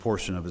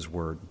portion of his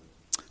word.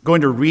 I'm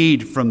going to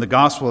read from the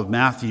Gospel of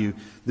Matthew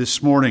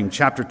this morning,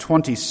 chapter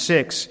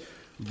 26,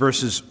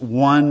 verses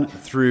 1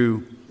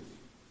 through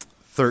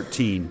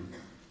 13.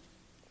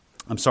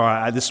 I'm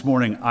sorry, this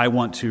morning I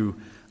want to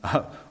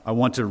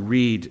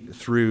read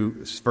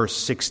through verse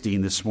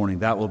 16 this morning.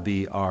 That will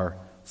be our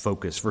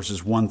focus,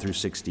 verses 1 through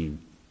 16.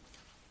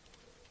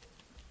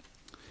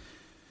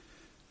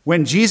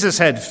 When Jesus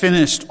had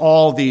finished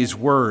all these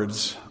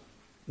words,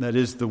 that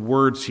is, the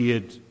words he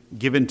had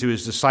given to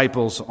his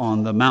disciples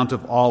on the Mount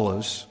of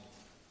Olives,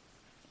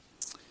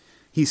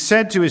 he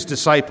said to his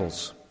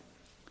disciples,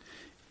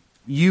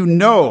 "You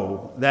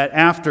know that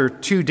after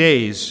 2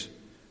 days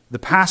the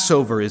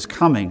Passover is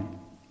coming,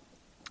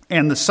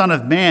 and the Son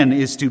of Man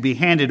is to be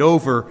handed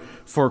over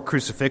for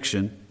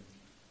crucifixion."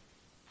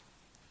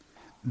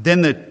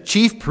 Then the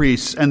chief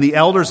priests and the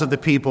elders of the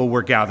people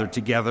were gathered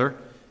together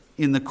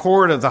in the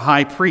court of the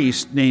high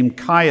priest named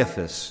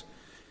Caiaphas,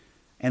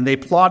 and they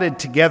plotted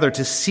together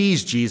to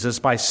seize Jesus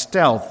by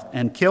stealth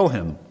and kill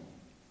him.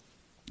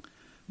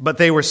 But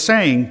they were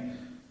saying,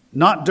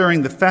 "Not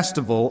during the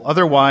festival,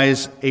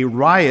 otherwise a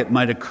riot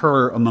might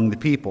occur among the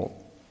people."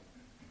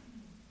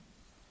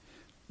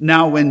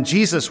 Now when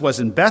Jesus was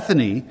in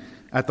Bethany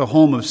at the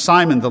home of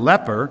Simon the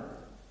leper,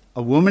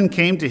 a woman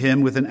came to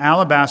him with an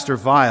alabaster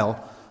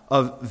vial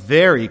of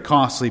very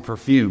costly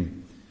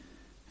perfume,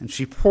 and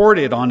she poured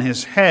it on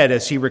his head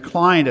as he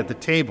reclined at the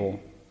table.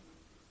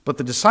 But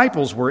the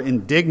disciples were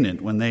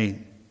indignant when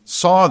they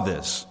saw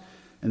this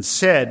and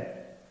said,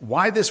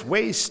 "Why this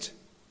waste?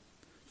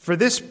 For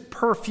this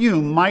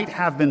perfume might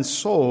have been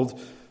sold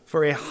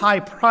for a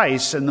high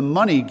price and the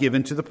money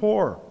given to the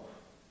poor."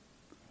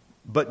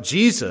 But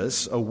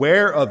Jesus,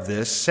 aware of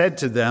this, said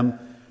to them,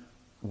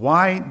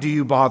 "Why do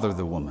you bother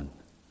the woman?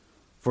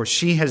 For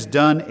she has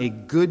done a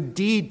good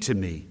deed to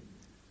me.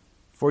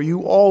 For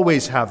you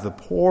always have the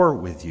poor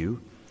with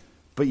you,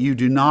 but you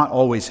do not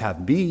always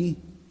have me.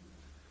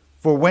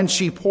 For when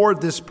she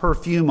poured this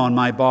perfume on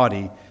my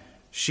body,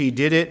 she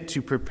did it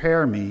to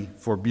prepare me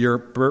for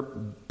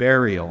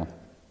burial.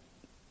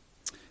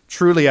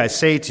 Truly I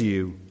say to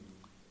you,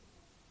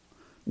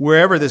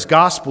 wherever this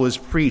gospel is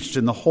preached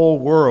in the whole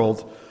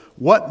world,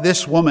 what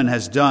this woman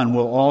has done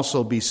will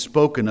also be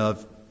spoken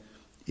of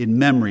in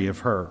memory of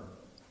her."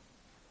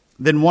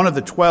 Then one of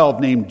the 12,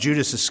 named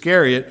Judas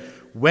Iscariot,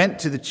 went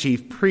to the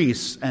chief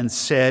priests and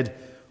said,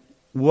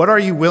 "What are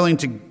you willing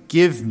to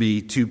give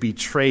me to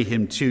betray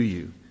him to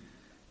you?"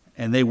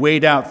 And they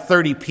weighed out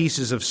 30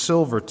 pieces of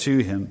silver to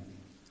him.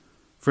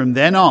 From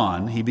then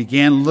on, he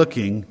began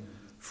looking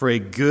for a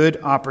good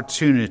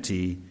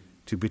opportunity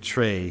to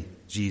betray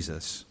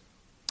Jesus.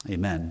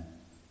 Amen.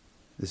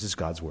 This is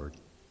God's word.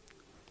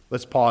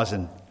 Let's pause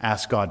and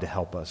ask God to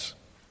help us.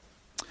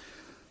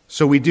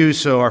 So we do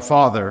so, our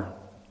Father,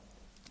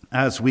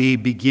 as we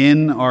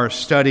begin our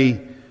study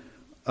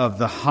of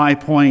the high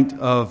point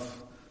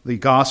of the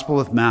Gospel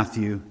of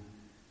Matthew,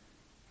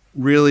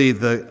 really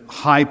the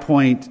high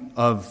point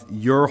of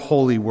your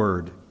holy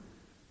word,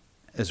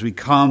 as we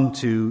come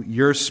to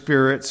your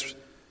Spirit's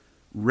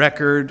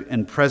record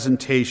and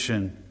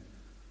presentation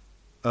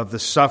of the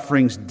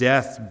sufferings,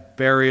 death,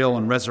 burial,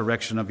 and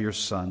resurrection of your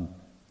Son.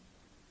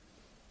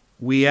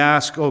 We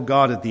ask, O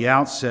God, at the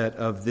outset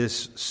of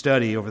this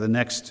study over the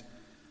next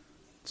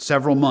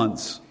several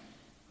months,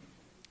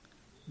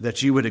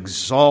 that you would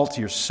exalt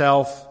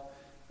yourself,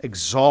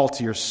 exalt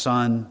your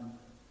Son,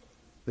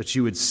 that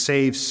you would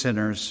save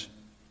sinners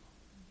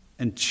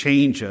and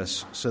change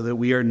us so that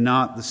we are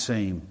not the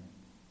same.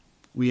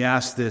 We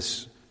ask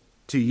this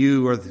to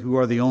you, who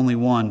are the only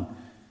one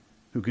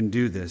who can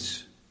do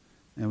this.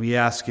 And we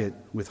ask it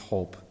with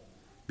hope,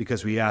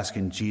 because we ask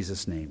in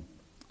Jesus' name.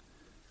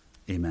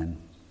 Amen.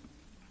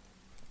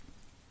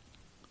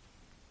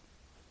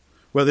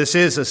 Well, this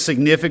is a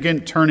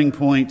significant turning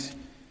point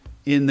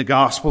in the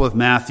Gospel of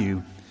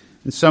Matthew.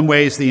 In some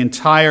ways, the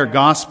entire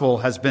Gospel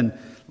has been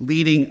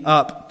leading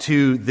up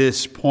to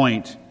this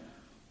point.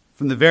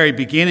 From the very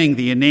beginning,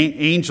 the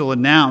angel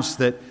announced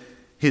that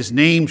his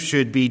name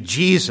should be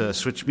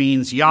Jesus, which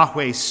means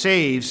Yahweh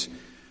saves.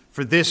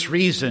 For this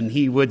reason,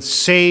 he would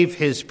save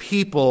his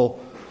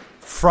people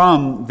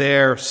from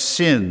their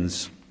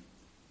sins.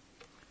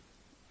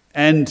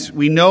 And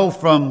we know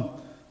from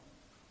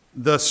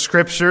the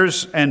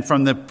scriptures and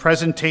from the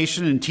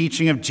presentation and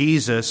teaching of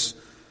Jesus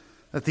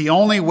that the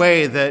only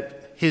way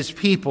that his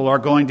people are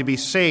going to be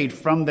saved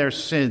from their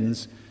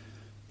sins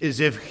is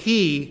if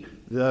he,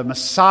 the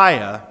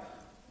Messiah,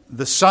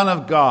 the Son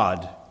of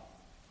God,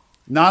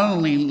 not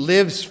only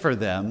lives for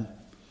them,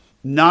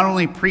 not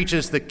only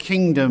preaches the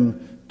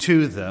kingdom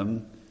to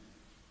them,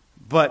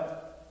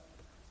 but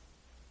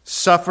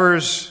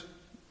suffers,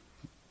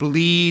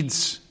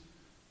 bleeds,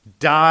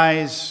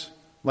 dies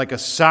like a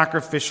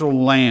sacrificial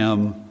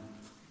lamb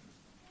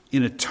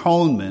in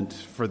atonement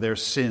for their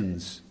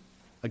sins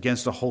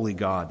against a holy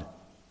God.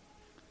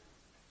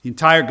 The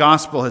entire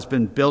gospel has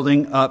been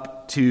building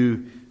up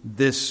to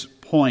this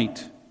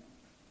point.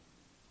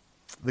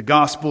 The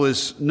gospel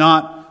is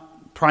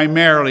not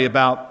primarily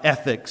about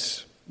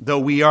ethics, though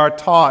we are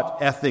taught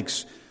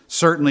ethics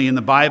certainly in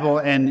the Bible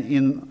and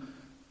in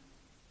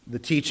the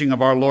teaching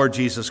of our Lord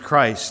Jesus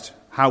Christ,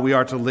 how we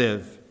are to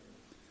live.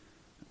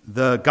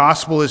 The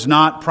gospel is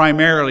not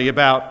primarily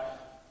about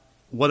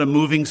what a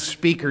moving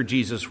speaker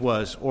Jesus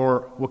was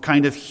or what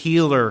kind of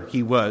healer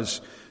he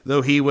was,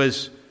 though he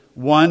was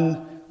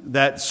one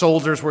that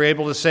soldiers were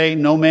able to say,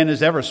 no man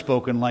has ever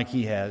spoken like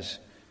he has.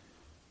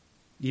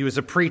 He was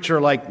a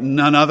preacher like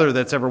none other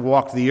that's ever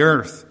walked the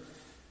earth,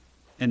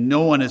 and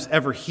no one has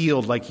ever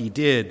healed like he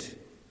did.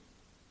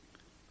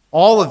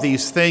 All of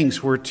these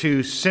things were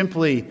to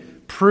simply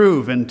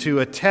prove and to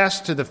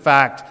attest to the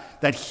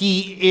fact that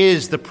he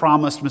is the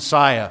promised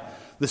Messiah,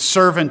 the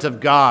servant of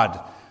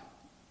God,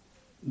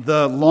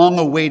 the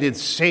long-awaited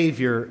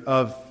Savior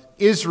of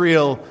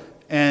Israel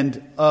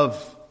and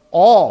of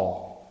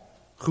all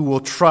who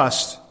will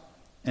trust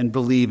and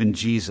believe in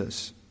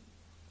Jesus.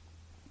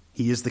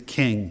 He is the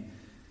King.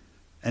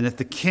 And if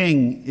the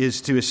King is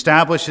to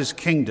establish his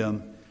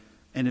kingdom,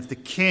 and if the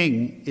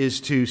King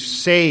is to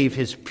save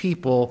his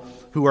people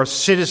who are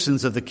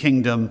citizens of the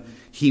kingdom,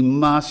 he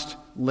must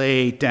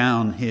lay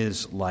down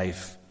his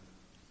life.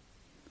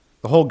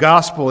 The whole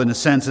gospel, in a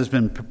sense, has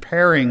been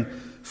preparing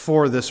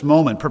for this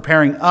moment,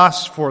 preparing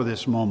us for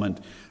this moment.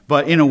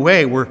 But in a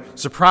way, we're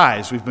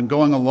surprised. We've been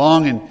going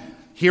along, and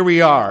here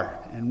we are,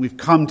 and we've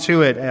come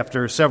to it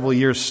after several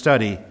years'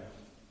 study.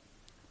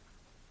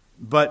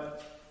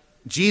 But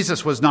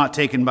Jesus was not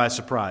taken by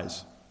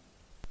surprise.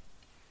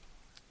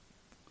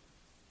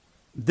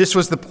 This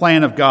was the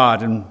plan of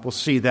God, and we'll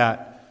see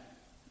that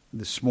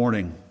this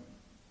morning.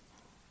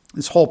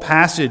 This whole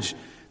passage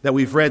that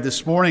we've read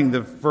this morning,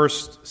 the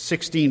first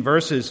 16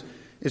 verses,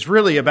 is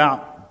really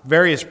about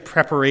various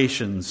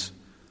preparations.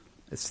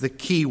 It's the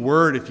key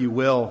word, if you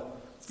will,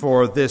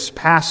 for this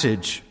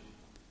passage.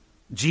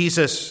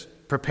 Jesus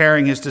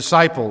preparing his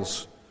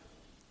disciples.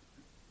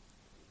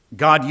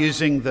 God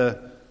using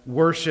the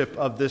worship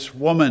of this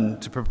woman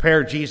to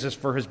prepare Jesus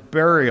for his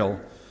burial.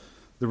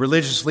 The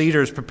religious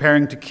leaders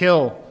preparing to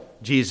kill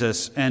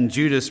Jesus, and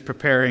Judas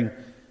preparing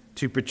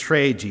to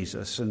betray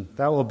Jesus. And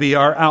that will be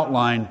our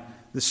outline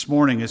this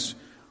morning as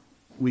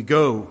we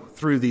go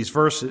through these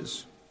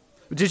verses.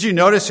 But did you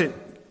notice it?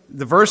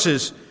 The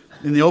verses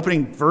in the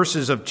opening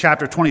verses of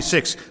chapter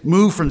 26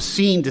 move from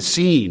scene to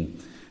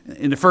scene.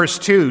 In the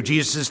first two,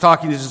 Jesus is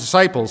talking to his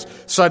disciples.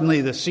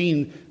 Suddenly the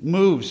scene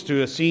moves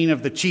to a scene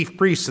of the chief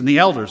priests and the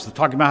elders. They're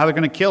talking about how they're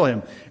going to kill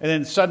him. And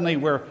then suddenly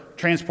we're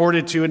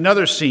transported to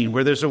another scene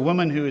where there's a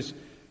woman who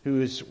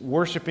is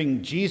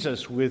worshiping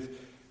Jesus with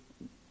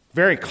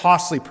very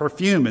costly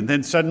perfume. And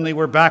then suddenly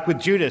we're back with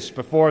Judas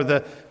before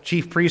the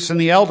chief priests and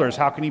the elders.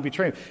 How can he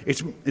betray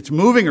him? It's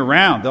moving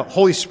around. The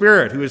Holy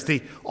Spirit, who is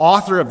the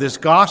author of this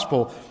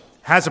gospel,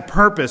 has a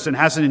purpose and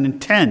has an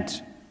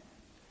intent.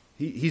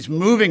 He's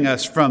moving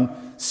us from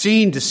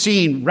scene to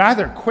scene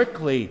rather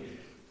quickly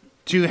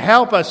to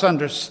help us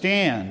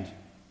understand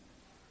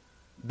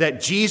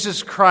that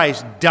Jesus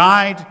Christ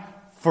died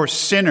for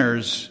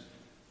sinners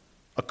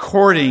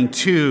according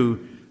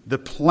to the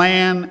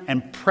plan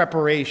and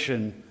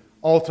preparation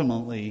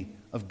ultimately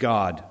of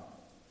God.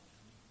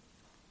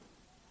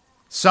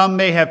 Some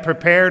may have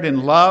prepared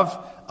in love,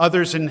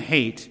 others in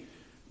hate,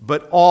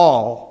 but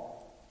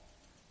all,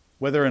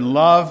 whether in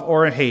love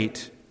or in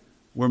hate,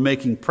 were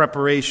making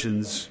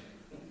preparations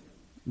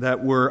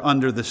that were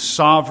under the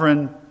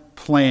sovereign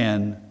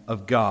plan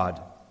of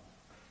God.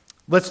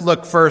 Let's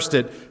look first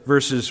at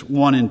verses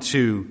 1 and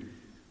 2.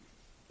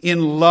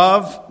 In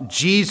love,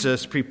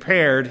 Jesus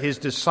prepared his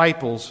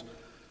disciples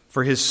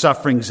for his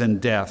sufferings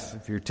and death.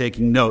 If you're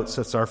taking notes,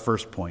 that's our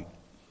first point.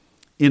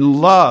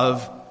 In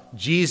love,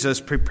 Jesus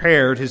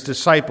prepared his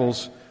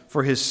disciples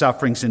for his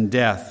sufferings and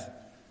death.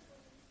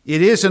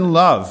 It is in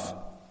love.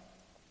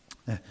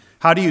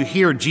 How do you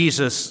hear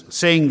Jesus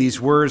saying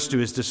these words to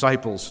his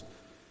disciples?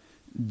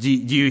 Do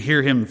you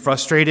hear him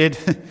frustrated?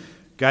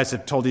 Guys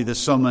have told you this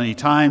so many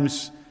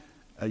times.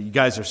 You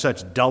guys are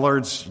such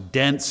dullards,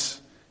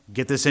 dense.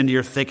 Get this into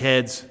your thick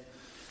heads.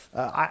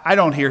 I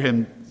don't hear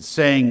him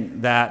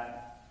saying that.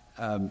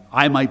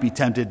 I might be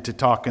tempted to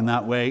talk in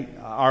that way.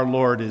 Our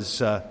Lord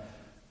is,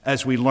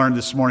 as we learned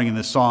this morning in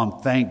the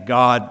psalm, thank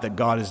God that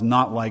God is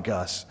not like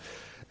us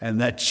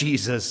and that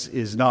Jesus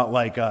is not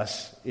like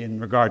us in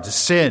regard to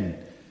sin.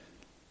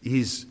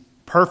 He's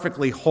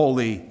perfectly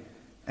holy,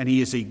 and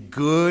he is a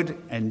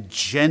good and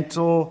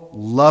gentle,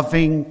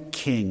 loving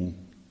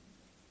king.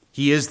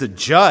 He is the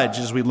judge,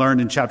 as we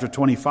learned in chapter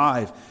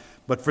 25.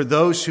 But for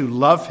those who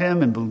love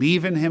him and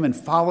believe in him and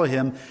follow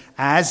him,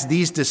 as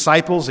these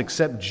disciples,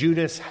 except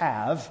Judas,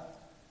 have,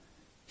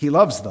 he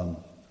loves them.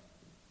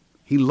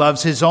 He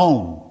loves his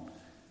own.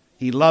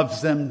 He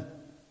loves them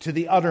to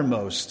the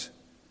uttermost.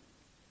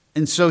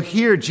 And so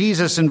here,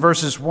 Jesus in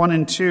verses 1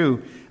 and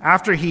 2,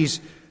 after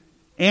he's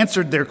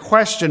answered their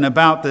question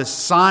about the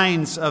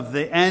signs of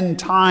the end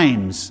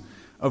times,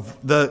 of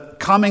the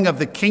coming of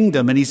the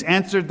kingdom, and he's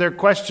answered their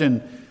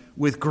question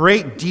with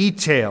great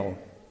detail.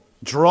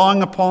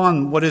 Drawing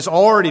upon what has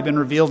already been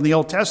revealed in the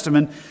Old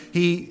Testament,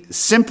 he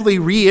simply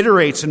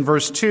reiterates in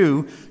verse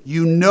 2,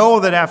 you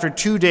know that after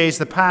 2 days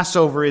the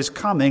Passover is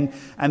coming,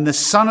 and the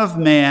Son of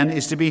Man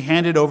is to be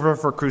handed over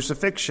for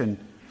crucifixion.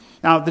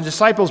 Now, the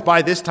disciples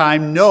by this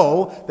time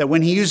know that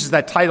when he uses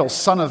that title,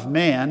 Son of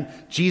Man,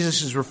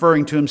 Jesus is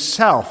referring to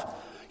himself.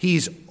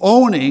 He's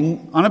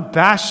owning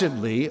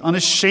unabashedly,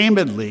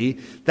 unashamedly,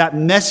 that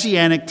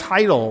messianic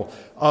title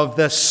of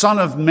the Son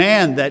of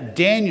Man that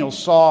Daniel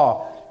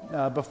saw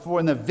before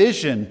in the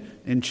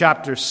vision in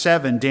chapter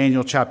 7,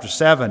 Daniel chapter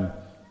 7.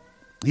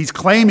 He's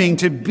claiming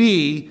to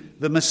be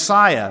the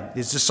Messiah.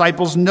 His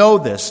disciples know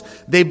this.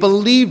 They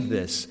believe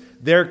this.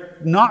 They're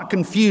not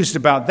confused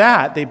about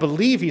that. They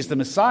believe he's the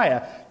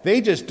Messiah. They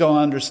just don't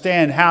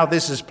understand how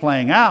this is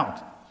playing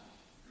out.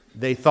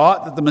 They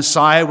thought that the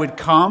Messiah would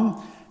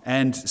come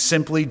and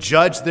simply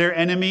judge their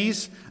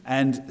enemies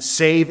and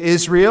save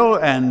Israel,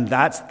 and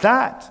that's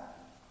that.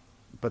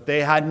 But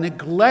they had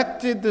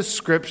neglected the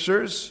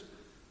scriptures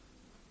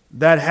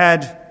that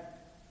had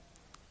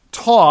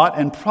taught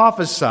and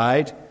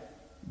prophesied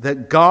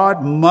that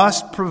God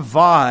must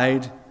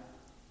provide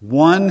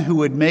one who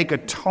would make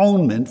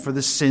atonement for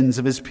the sins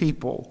of his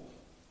people.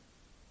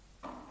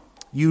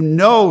 You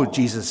know,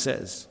 Jesus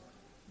says,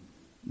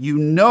 you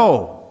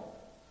know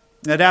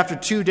that after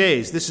 2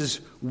 days, this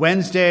is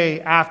Wednesday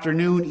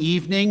afternoon,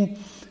 evening.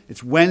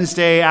 It's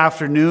Wednesday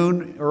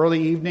afternoon,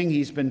 early evening.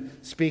 He's been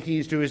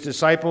speaking to his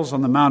disciples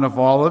on the Mount of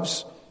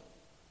Olives.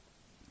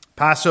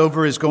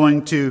 Passover is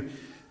going to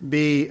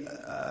be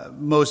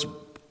most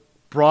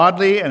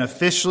broadly and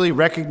officially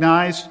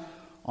recognized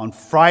on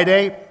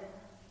Friday.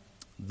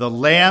 The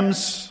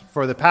lambs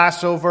for the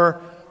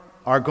Passover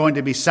are going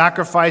to be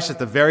sacrificed at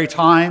the very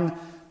time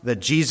that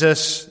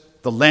Jesus,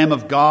 the Lamb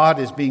of God,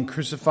 is being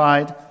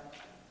crucified.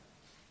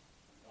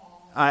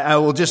 I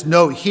will just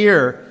note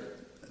here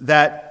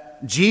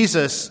that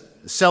Jesus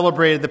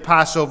celebrated the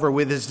Passover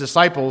with his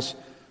disciples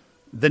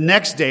the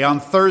next day on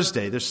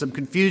Thursday. There's some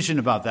confusion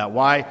about that.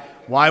 Why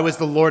was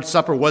the Lord's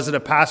Supper? Was it a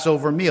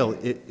Passover meal?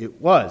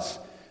 It was.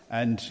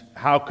 And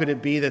how could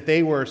it be that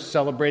they were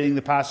celebrating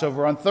the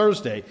Passover on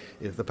Thursday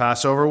if the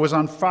Passover was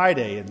on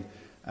Friday?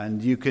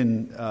 And you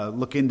can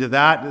look into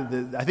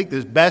that. I think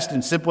the best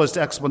and simplest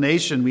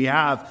explanation we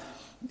have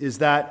is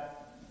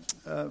that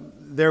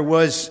there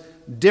was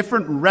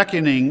different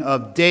reckoning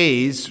of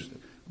days,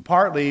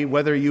 partly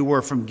whether you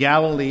were from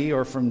Galilee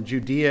or from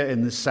Judea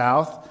in the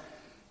south.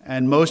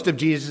 And most of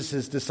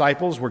Jesus'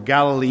 disciples were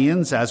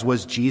Galileans, as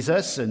was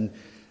Jesus. And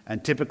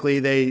typically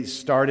they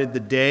started the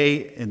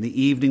day in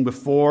the evening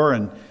before.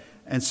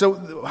 And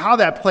so how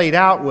that played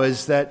out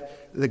was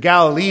that the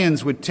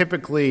Galileans would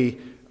typically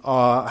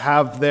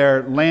have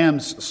their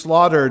lambs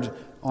slaughtered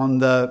on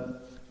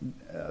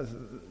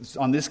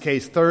this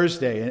case,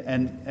 Thursday,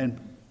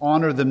 and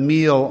honor the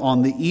meal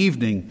on the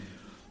evening.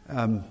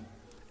 And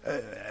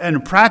a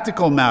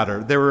practical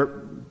matter,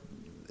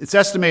 it's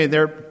estimated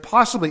there are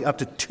possibly up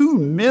to 2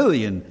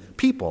 million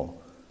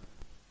people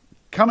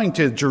coming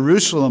to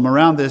Jerusalem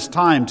around this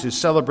time to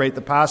celebrate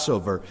the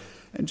Passover.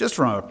 And just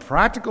from a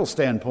practical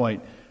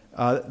standpoint,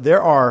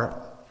 there are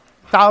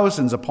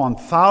thousands upon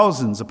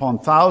thousands upon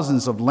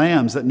thousands of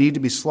lambs that need to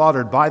be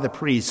slaughtered by the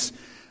priests.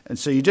 And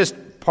so you just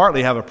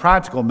partly have a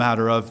practical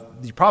matter of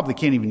you probably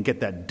can't even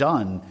get that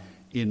done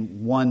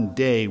in one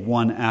day,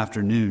 one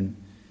afternoon.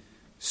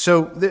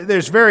 So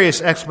there's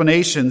various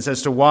explanations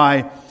as to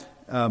why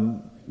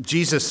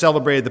Jesus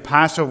celebrated the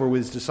Passover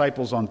with his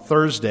disciples on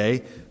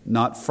Thursday,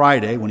 not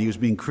Friday, when he was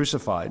being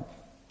crucified.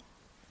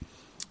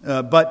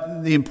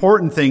 But the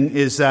important thing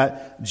is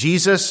that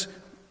Jesus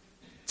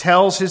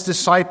tells his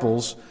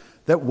disciples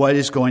that what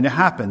is going to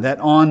happen, that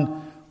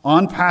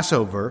on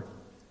Passover,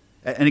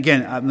 and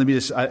again, let me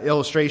just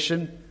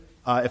illustration.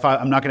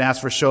 I'm not going to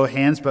ask for a show of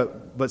hands,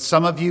 but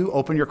some of you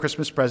open your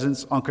Christmas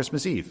presents on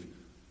Christmas Eve.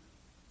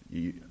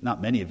 Not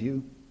many of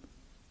you,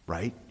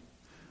 right?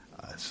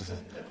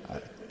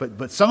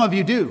 But some of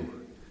you do,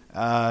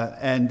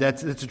 and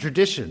it's a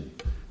tradition.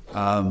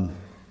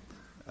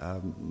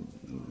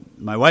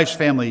 My wife's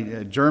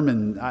family,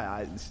 German,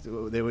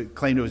 they would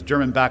claim it was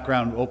German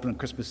background, open on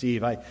Christmas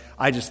Eve.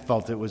 I just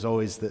felt it was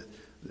always that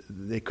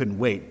they couldn't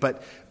wait.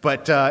 But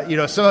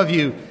some of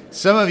you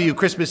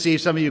Christmas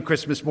Eve, some of you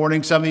Christmas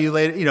morning, some of you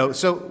later.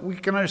 So we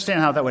can understand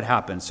how that would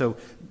happen. So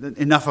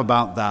enough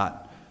about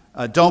that.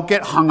 Don't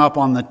get hung up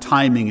on the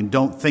timing, and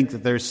don't think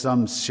that there's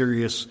some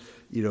serious,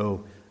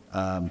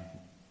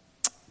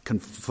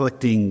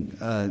 conflicting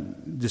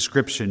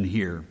description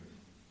here.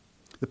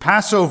 The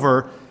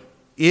Passover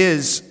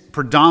is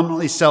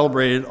predominantly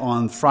celebrated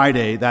on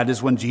Friday. That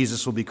is when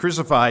Jesus will be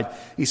crucified.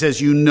 He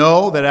says, you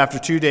know that after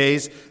 2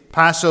 days,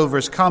 Passover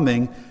is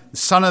coming. The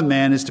Son of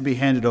Man is to be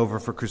handed over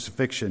for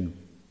crucifixion.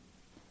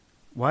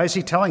 Why is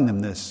he telling them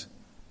this?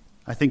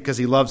 I think because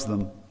he loves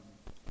them.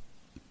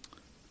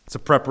 It's a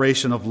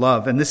preparation of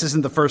love. And this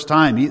isn't the first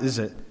time, is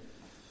it?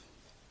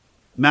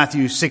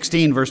 Matthew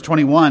 16, verse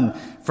 21,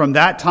 from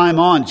that time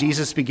on,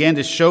 Jesus began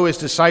to show his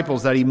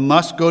disciples that he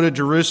must go to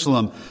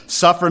Jerusalem,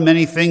 suffer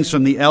many things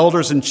from the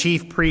elders and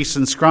chief priests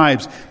and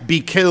scribes,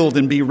 be killed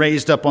and be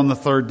raised up on the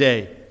third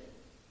day.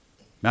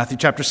 Matthew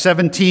chapter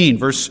 17,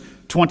 verse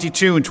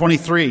 22 and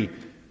 23,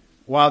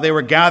 while they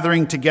were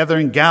gathering together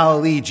in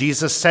Galilee,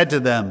 Jesus said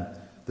to them,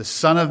 the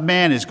Son of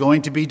Man is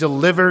going to be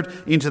delivered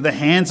into the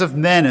hands of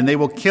men, and they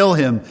will kill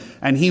him,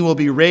 and he will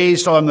be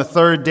raised on the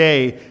third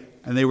day.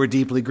 And they were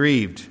deeply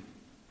grieved.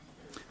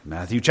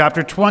 Matthew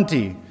chapter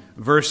 20,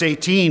 verses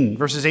 18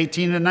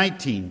 to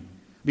 19.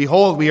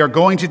 Behold, we are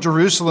going to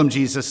Jerusalem,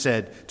 Jesus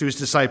said to his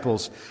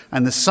disciples,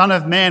 and the Son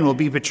of Man will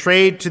be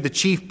betrayed to the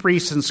chief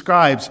priests and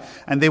scribes,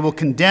 and they will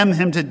condemn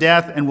him to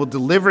death and will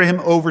deliver him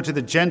over to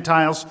the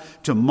Gentiles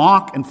to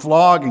mock and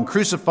flog and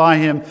crucify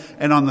him,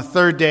 and on the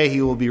third day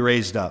he will be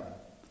raised up.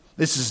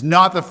 This is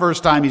not the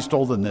first time he's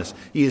told them this.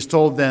 He has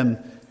told them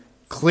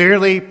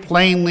clearly,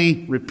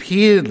 plainly,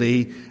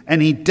 repeatedly,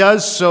 and he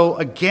does so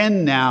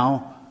again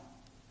now,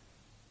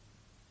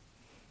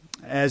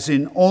 as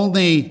in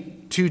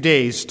only 2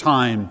 days'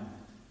 time,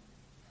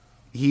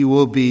 he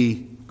will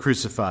be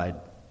crucified.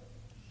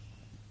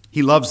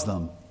 He loves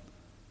them.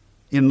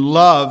 In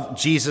love,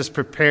 Jesus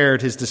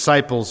prepared his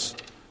disciples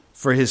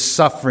for his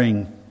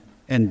suffering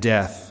and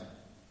death.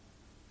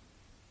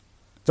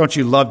 Don't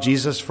you love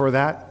Jesus for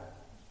that?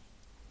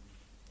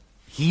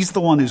 He's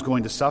the one who's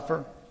going to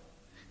suffer.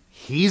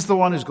 He's the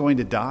one who's going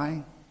to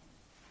die.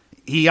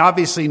 He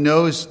obviously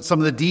knows some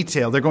of the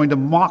detail. They're going to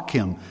mock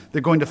him.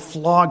 They're going to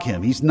flog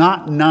him. He's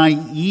not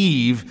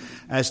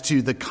naive as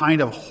to the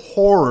kind of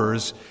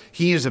horrors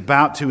he is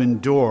about to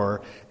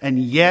endure. And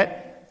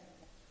yet,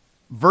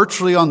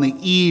 virtually on the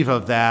eve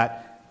of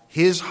that,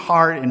 his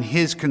heart and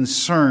his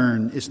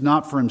concern is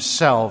not for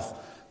himself,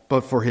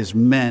 but for his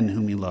men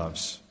whom he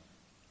loves.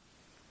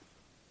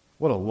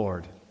 What a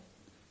Lord.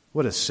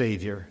 What a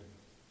Savior.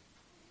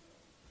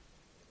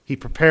 He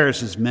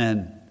prepares his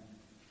men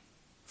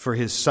for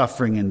his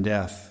suffering and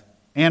death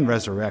and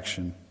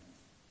resurrection.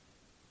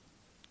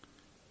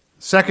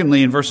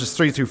 Secondly, in verses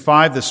 3 through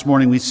 5 this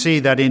morning, we see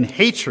that in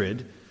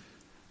hatred,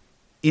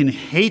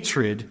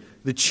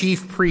 the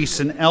chief priests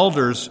and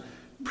elders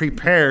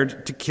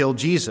prepared to kill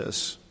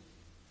Jesus.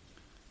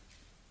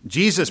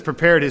 Jesus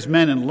prepared his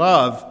men in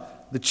love.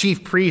 The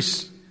chief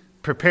priests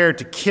prepared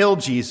to kill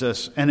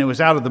Jesus, and it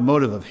was out of the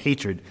motive of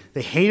hatred.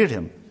 They hated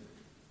him.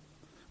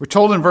 We're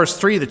told in verse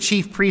 3, the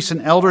chief priests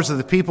and elders of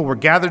the people were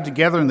gathered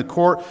together in the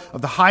court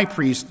of the high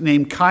priest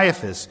named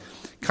Caiaphas.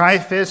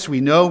 Caiaphas,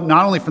 we know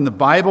not only from the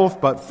Bible,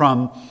 but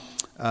from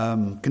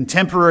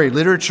contemporary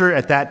literature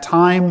at that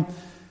time,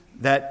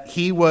 that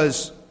he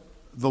was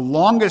the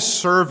longest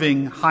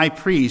serving high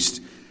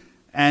priest,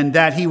 and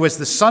that he was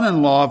the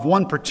son-in-law of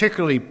one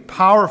particularly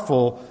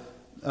powerful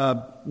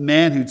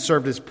man who'd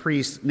served as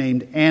priest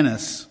named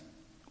Annas.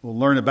 We'll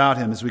learn about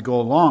him as we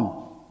go along.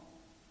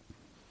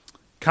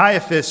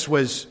 Caiaphas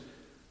was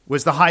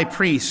the high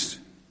priest,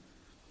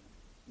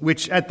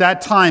 which at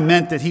that time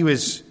meant that he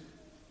was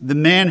the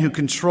man who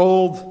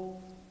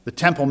controlled the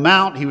Temple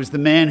Mount. He was the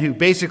man who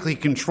basically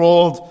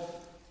controlled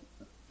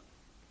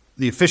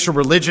the official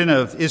religion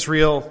of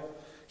Israel.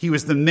 He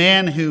was the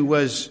man who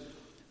was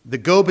the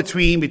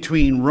go-between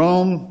between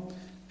Rome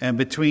and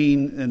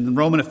the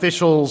Roman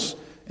officials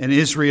and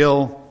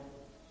Israel.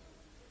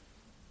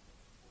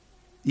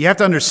 You have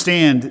to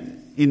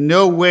understand, in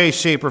no way,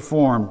 shape, or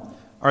form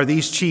are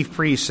these chief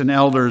priests and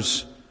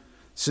elders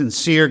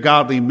sincere,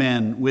 godly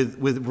men,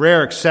 with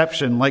rare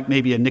exception, like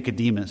maybe a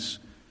Nicodemus,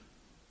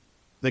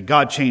 that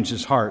God changed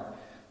his heart.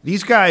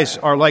 These guys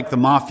are like the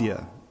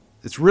mafia.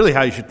 It's really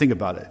how you should think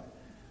about it.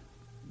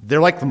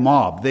 They're like the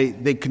mob.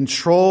 They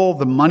control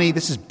the money.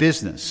 This is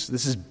business.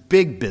 This is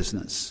big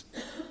business.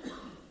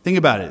 Think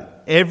about it.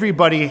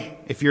 Everybody,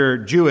 if you're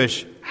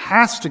Jewish,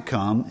 has to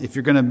come, if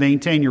you're going to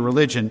maintain your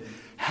religion,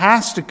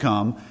 has to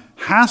come,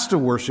 has to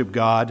worship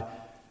God.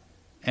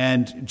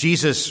 And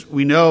Jesus,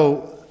 we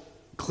know,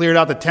 cleared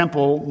out the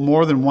temple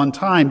more than one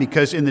time,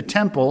 because in the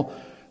temple,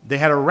 they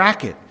had a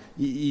racket.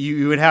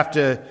 You would have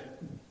to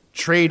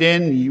trade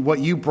in what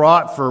you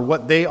brought for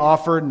what they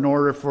offered in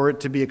order for it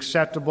to be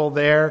acceptable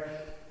there.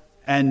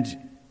 And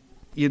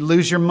you'd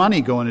lose your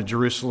money going to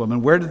Jerusalem.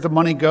 And where did the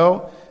money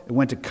go? It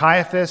went to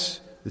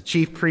Caiaphas, the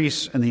chief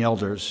priests, and the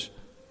elders.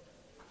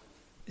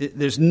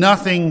 There's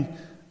nothing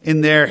in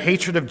their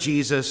hatred of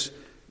Jesus.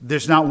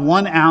 There's not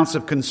 1 ounce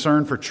of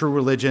concern for true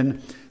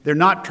religion. They're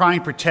not trying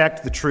to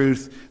protect the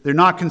truth. They're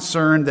not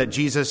concerned that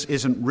Jesus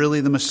isn't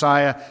really the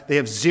Messiah. They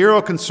have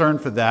zero concern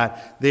for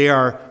that. They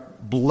are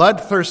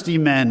bloodthirsty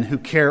men who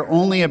care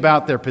only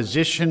about their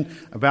position,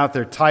 about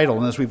their title.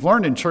 And as we've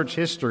learned in church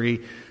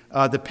history,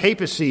 the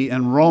papacy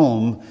and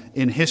Rome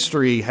in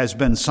history has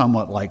been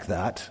somewhat like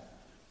that.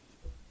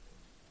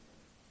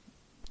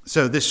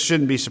 So this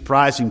shouldn't be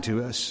surprising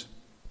to us.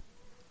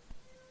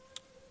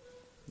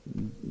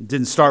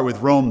 Didn't start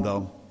with Rome,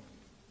 though.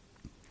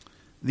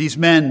 These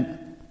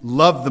men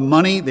love the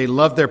money, they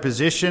love their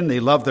position, they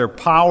love their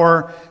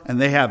power, and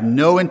they have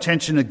no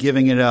intention of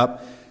giving it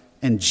up.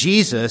 And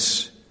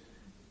Jesus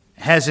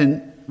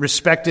hasn't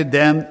respected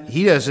them.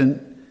 He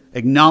doesn't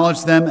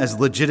acknowledge them as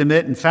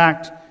legitimate. In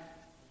fact,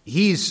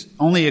 he's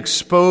only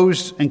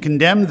exposed and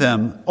condemned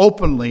them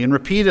openly and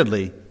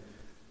repeatedly.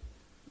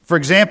 For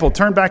example,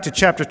 turn back to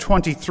chapter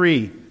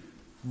 23,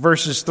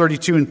 verses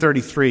 32 and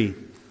 33.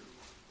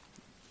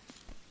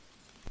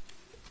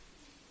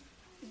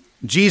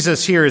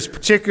 Jesus here is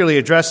particularly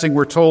addressing,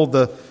 we're told,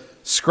 the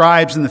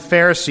scribes and the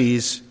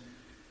Pharisees.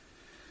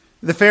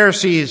 The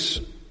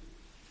Pharisees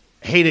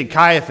hated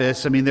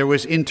Caiaphas. I mean, there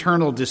was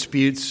internal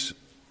disputes.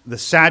 The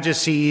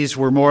Sadducees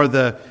were more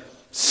the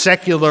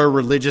secular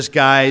religious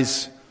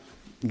guys,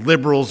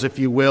 liberals, if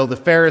you will. The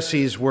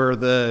Pharisees were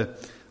the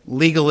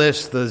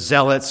legalists, the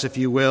zealots, if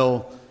you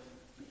will.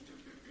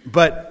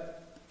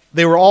 But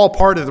they were all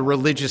part of the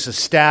religious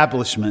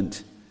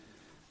establishment.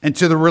 And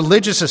to the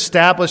religious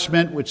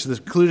establishment, which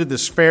included the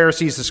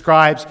Pharisees, the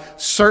scribes,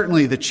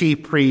 certainly the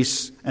chief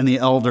priests and the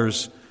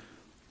elders,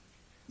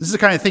 this is the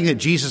kind of thing that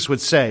Jesus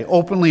would say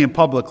openly and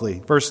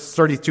publicly. Verse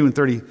 32 and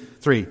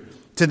 33.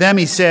 To them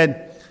he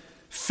said,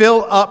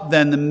 "Fill up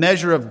then the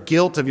measure of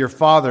guilt of your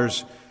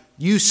fathers.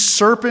 You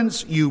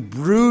serpents, you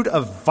brood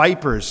of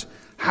vipers,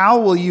 how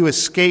will you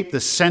escape the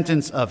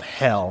sentence of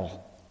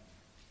hell?"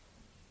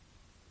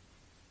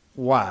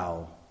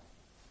 Wow.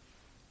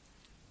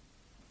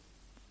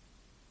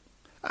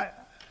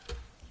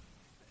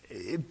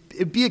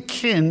 It'd be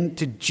akin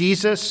to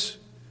Jesus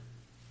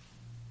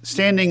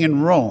standing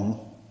in Rome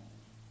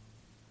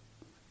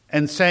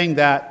and saying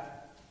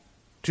that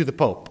to the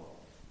Pope.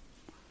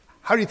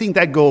 How do you think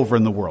that'd go over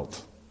in the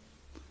world?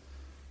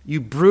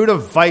 You brood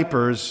of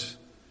vipers,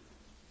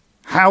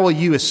 how will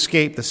you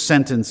escape the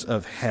sentence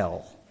of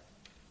hell?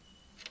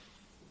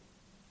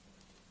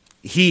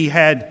 He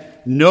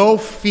had no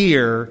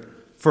fear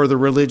for the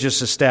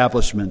religious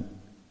establishment,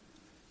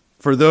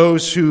 for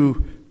those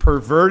who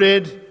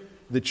perverted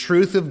the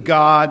truth of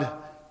God,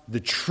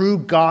 the true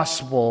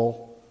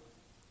gospel,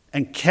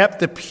 and kept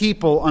the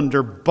people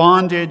under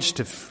bondage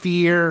to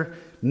fear,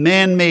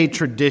 man-made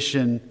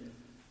tradition,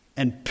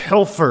 and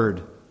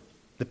pilfered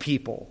the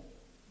people.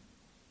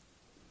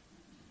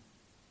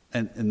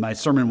 And my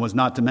sermon was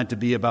not meant to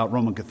be about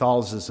Roman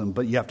Catholicism,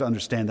 but you have to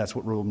understand that's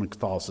what Roman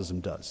Catholicism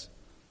does.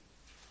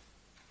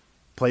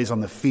 Plays on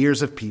the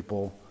fears of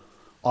people,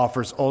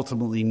 offers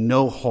ultimately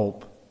no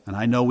hope. And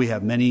I know we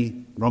have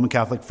many Roman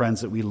Catholic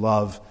friends that we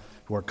love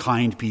who are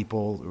kind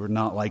people, who are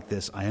not like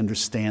this. I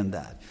understand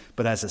that.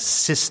 But as a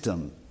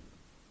system,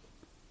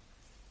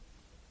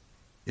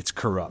 it's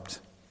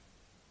corrupt.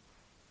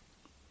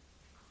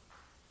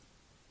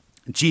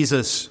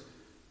 Jesus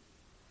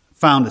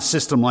found a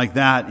system like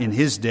that in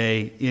his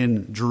day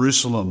in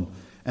Jerusalem,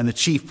 and the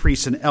chief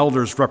priests and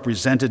elders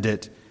represented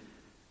it.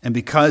 And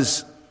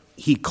because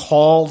he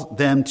called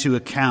them to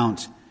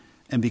account,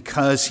 and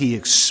because he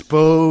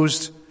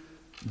exposed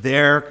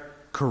their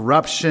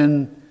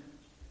corruption,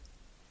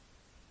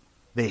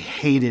 they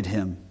hated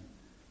him.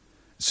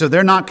 So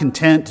they're not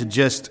content to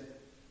just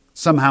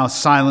somehow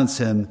silence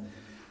him.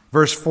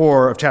 Verse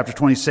 4 of chapter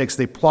 26,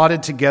 they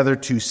plotted together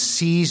to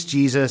seize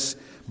Jesus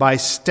by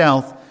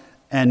stealth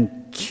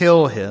and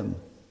kill him.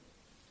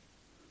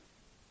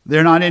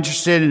 They're not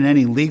interested in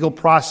any legal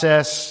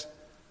process.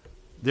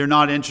 They're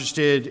not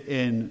interested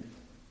in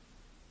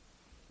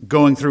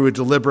going through a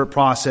deliberate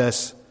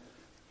process.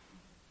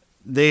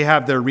 They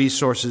have their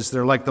resources.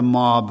 They're like the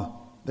mob.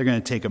 They're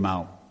going to take him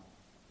out.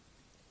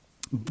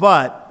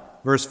 But,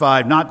 verse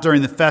 5, not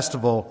during the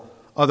festival,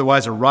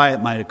 otherwise a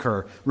riot might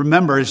occur.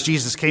 Remember, as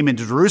Jesus came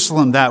into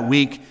Jerusalem that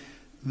week,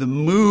 the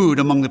mood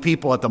among the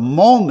people at the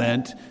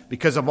moment,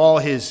 because of all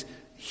his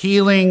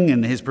healing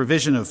and his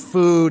provision of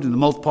food and the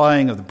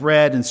multiplying of the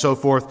bread and so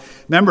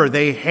forth, remember,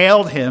 they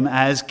hailed him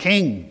as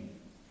king.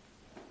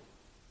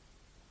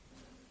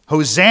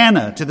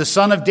 Hosanna to the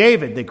Son of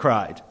David, they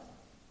cried.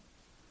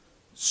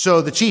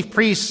 So the chief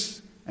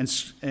priests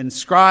and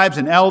scribes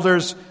and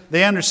elders,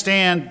 they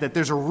understand that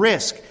there's a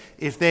risk.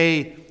 If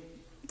they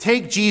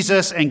take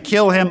Jesus and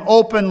kill him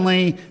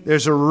openly,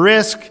 there's a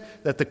risk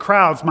that the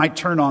crowds might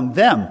turn on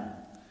them.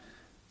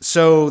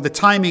 So the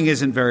timing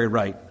isn't very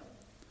right.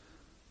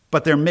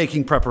 But they're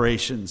making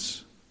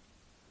preparations.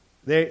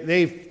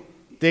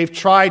 They've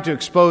tried to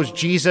expose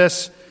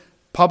Jesus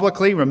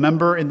publicly.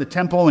 Remember, in the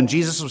temple when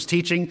Jesus was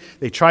teaching,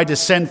 they tried to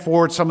send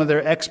forward some of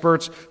their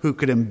experts who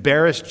could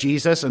embarrass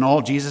Jesus, and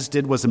all Jesus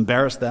did was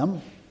embarrass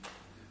them.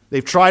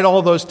 They've tried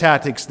all those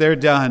tactics. They're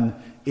done.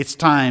 It's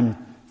time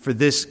for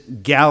this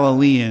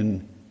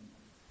Galilean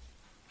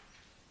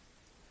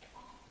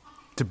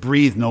to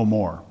breathe no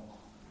more.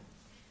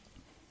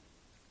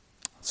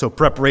 So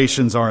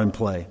preparations are in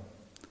play.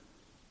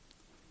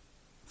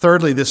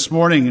 Thirdly, this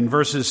morning in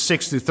verses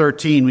 6 through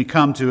 13, we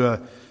come to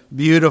a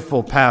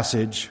beautiful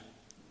passage.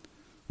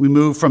 We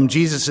move from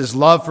Jesus'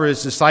 love for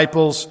his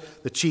disciples,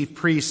 the chief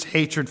priest's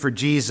hatred for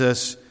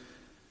Jesus,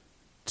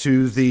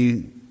 to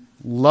the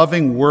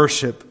loving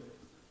worship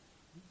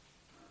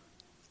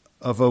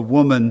of a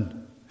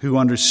woman who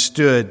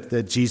understood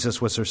that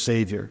Jesus was her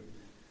Savior.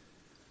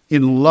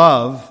 In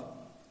love,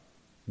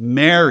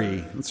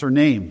 Mary, that's her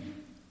name,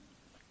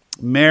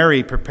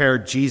 Mary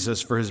prepared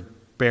Jesus for his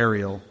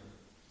burial.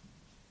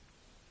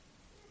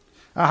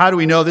 How do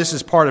we know this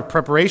is part of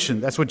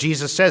preparation? That's what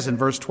Jesus says in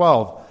verse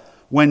 12.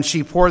 When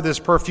she poured this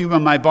perfume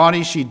on my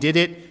body, she did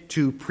it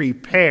to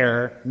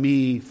prepare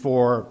me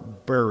for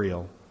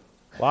burial.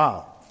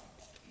 Wow.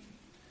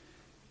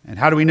 And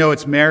how do we know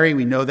it's Mary?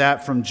 We know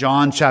that from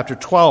John chapter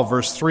 12,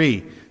 verse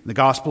 3, the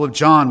Gospel of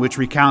John, which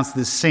recounts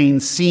this same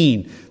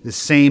scene, this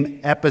same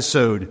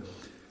episode.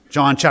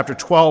 John chapter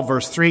 12,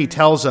 verse 3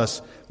 tells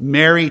us,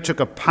 Mary took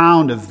a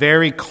pound of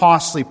very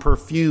costly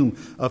perfume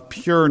of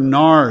pure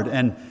nard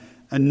and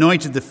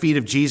anointed the feet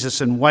of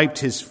Jesus and wiped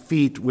his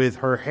feet with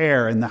her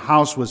hair, and the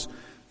house was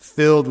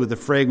filled with the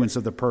fragrance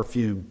of the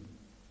perfume.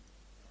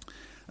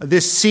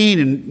 This scene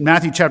in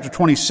Matthew chapter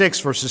 26,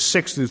 verses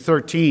 6 through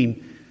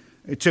 13,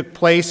 it took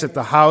place at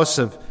the house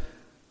of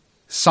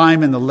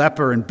Simon the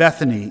leper in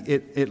Bethany.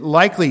 It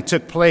likely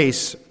took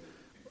place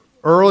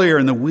earlier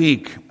in the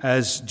week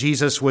as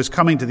Jesus was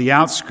coming to the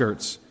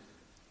outskirts.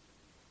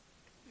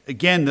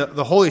 Again,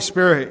 the Holy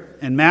Spirit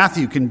and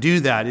Matthew can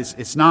do that.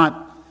 It's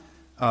not...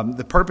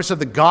 the purpose of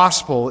the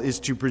gospel is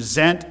to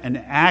present an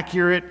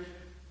accurate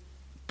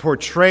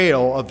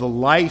portrayal of the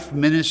life,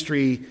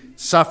 ministry,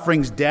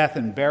 sufferings, death,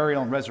 and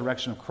burial and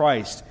resurrection of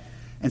Christ.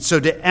 And so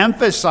to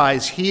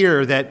emphasize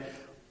here that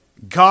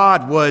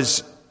God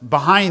was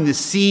behind the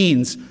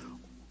scenes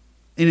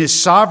in his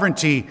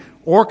sovereignty,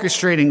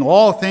 orchestrating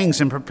all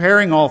things and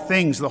preparing all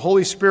things, the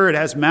Holy Spirit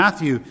has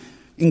Matthew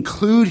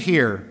include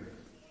here,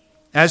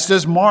 as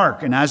does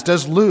Mark and as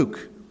does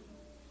Luke,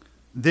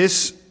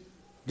 this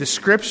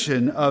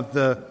description of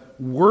the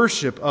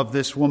worship of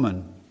this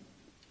woman.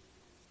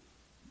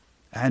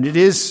 And it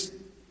is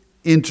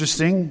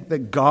interesting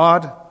that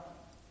God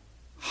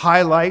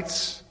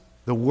highlights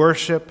the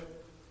worship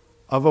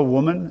of a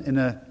woman in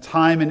a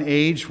time and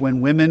age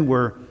when women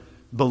were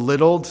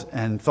belittled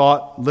and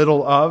thought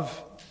little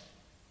of.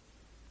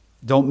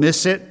 Don't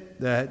miss it,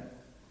 that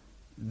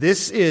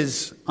this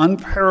is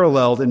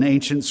unparalleled in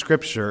ancient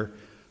Scripture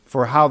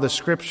for how the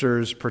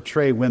Scriptures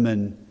portray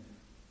women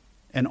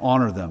and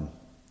honor them.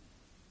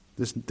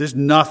 There's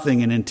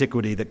nothing in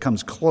antiquity that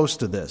comes close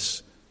to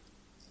this.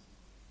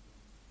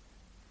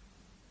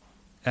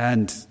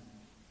 And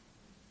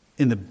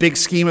in the big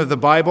scheme of the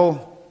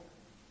Bible,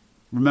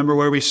 remember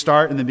where we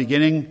start in the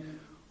beginning?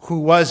 Who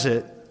was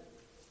it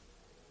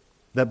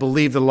that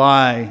believed the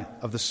lie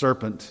of the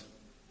serpent?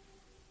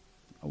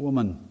 A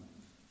woman.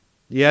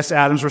 Yes,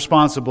 Adam's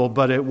responsible,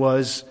 but it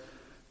was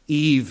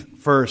Eve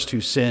first who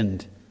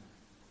sinned.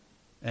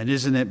 And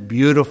isn't it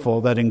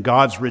beautiful that in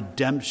God's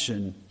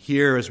redemption,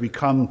 here as we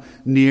come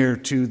near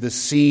to the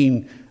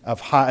scene of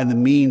how, and the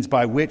means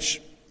by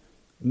which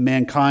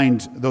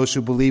mankind, those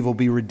who believe, will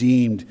be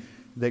redeemed,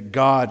 that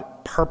God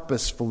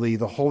purposefully,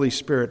 the Holy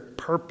Spirit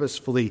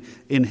purposefully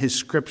in his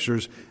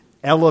Scriptures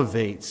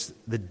elevates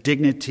the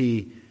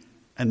dignity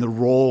and the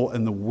role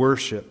and the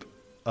worship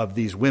of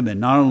these women.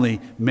 Not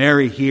only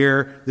Mary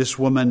here, this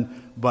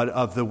woman, but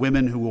of the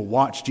women who will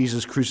watch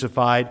Jesus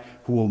crucified,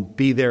 who will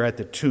be there at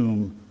the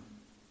tomb.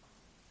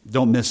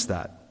 Don't miss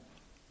that.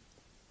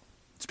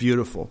 It's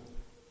beautiful.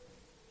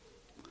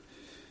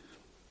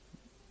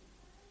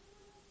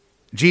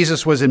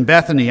 Jesus was in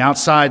Bethany,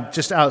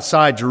 just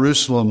outside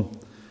Jerusalem,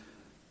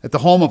 at the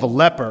home of a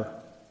leper.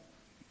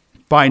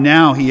 By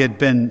now, he had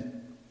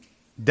been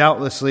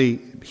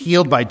doubtlessly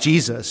healed by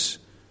Jesus.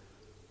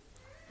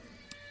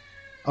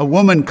 A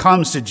woman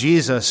comes to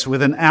Jesus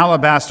with an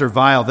alabaster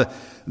vial.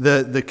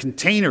 The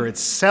container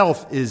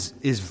itself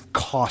is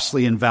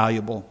costly and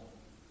valuable.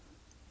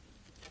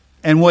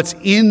 And what's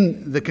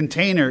in the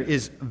container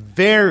is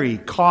very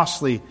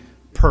costly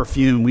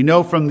perfume. We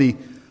know from the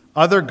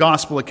other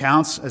gospel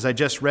accounts, as I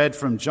just read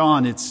from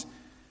John, it's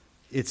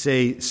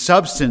a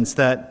substance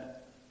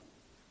that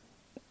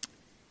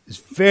is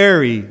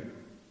very,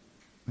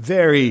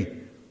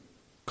 very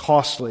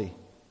costly.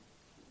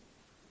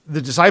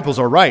 The disciples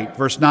are right.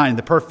 Verse 9,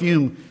 the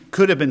perfume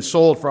could have been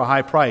sold for a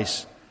high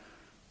price.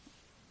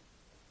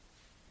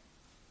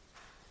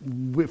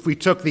 If we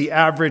took the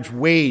average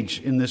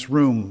wage in this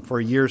room for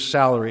a year's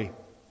salary,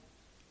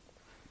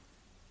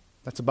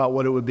 that's about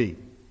what it would be.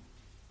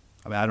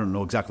 I mean, I don't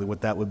know exactly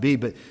what that would be,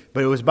 but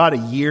it was about a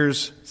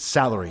year's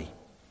salary.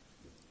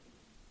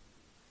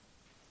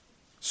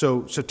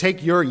 So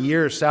take your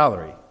year's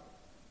salary,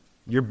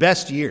 your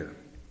best year,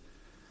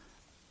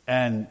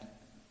 and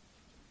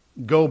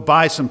go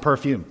buy some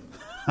perfume.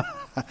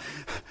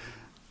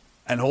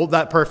 And hold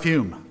that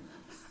perfume.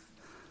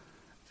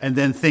 And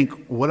then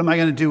think, what am I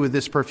going to do with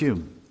this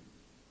perfume?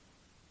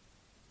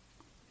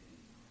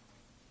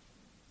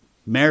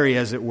 Mary,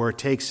 as it were,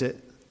 takes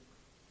it.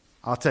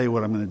 I'll tell you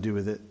what I'm going to do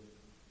with it.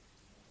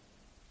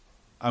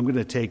 I'm going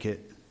to take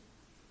it,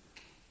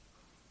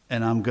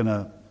 and I'm going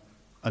to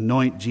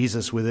anoint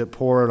Jesus with it,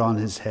 pour it on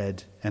his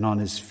head and on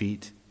his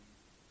feet,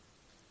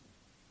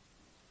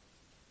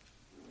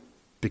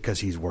 because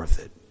he's worth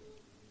it.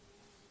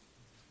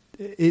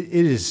 It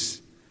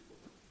is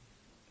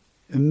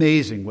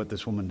amazing what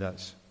this woman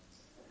does.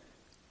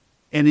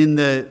 And in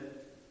the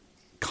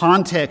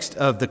context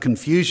of the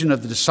confusion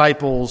of the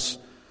disciples,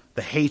 the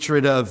the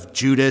hatred of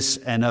Judas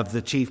and of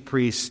the chief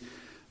priests,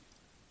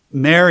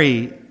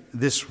 Mary,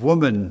 this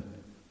woman,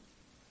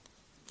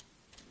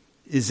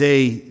 is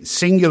a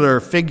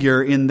singular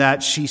figure in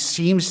that she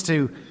seems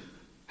to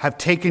have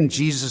taken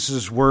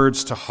Jesus'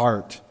 words to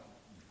heart.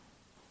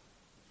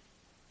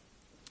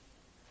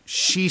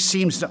 She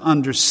seems to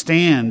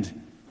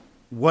understand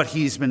what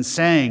he's been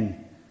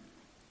saying.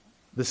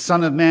 The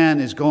Son of Man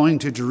is going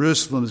to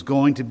Jerusalem, is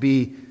going to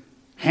be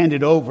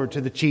handed over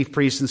to the chief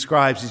priests and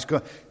scribes.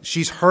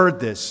 She's heard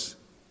this.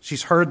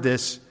 She's heard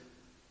this.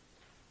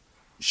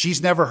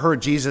 She's never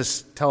heard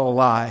Jesus tell a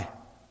lie.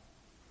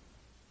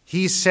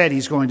 He said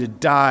he's going to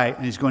die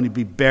and he's going to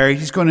be buried.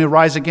 He's going to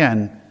rise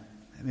again.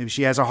 Maybe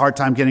she has a hard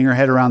time getting her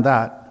head around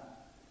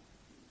that.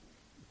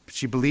 But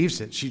she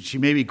believes it. She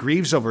maybe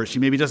grieves over it. She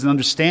maybe doesn't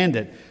understand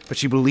it, but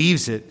she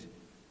believes it.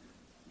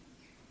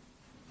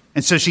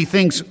 And so she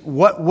thinks,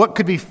 what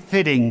could be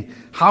fitting?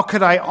 How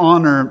could I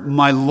honor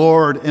my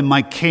Lord and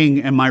my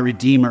King and my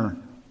Redeemer?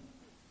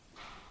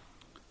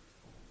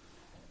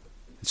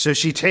 So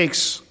she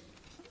takes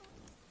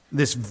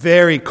this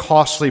very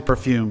costly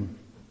perfume.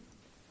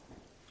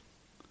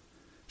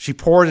 She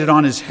poured it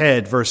on his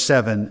head, verse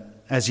 7,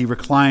 as he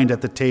reclined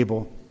at the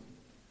table.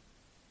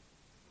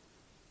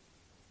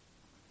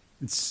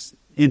 It's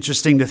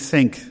interesting to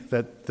think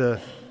that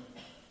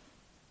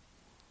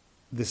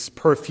this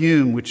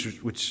perfume,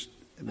 which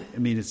I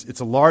mean, it's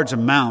a large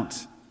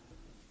amount,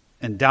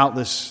 and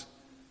doubtless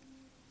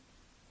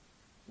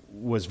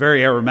was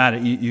very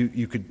aromatic.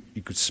 You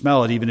could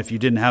smell it even if you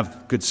didn't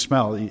have good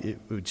smell. It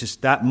was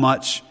just that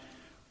much.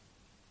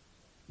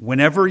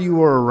 Whenever you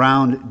were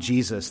around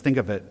Jesus, think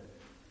of it,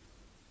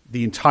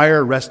 the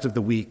entire rest of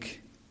the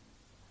week,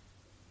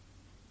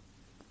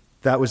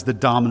 that was the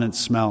dominant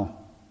smell.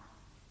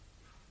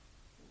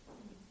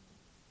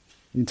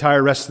 The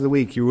entire rest of the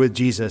week, you were with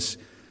Jesus.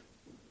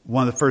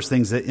 One of the first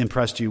things that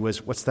impressed you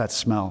was, what's that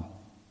smell?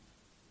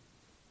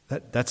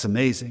 That's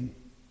amazing.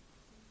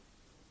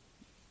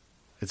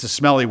 It's a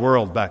smelly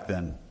world back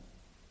then.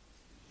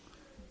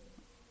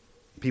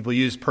 People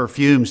used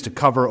perfumes to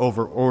cover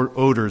over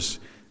odors.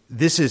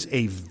 This is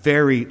a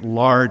very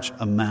large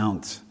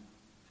amount.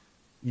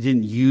 You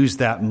didn't use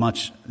that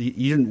much.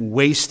 You didn't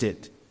waste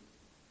it.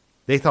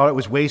 They thought it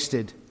was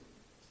wasted.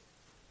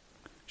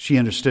 She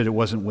understood it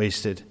wasn't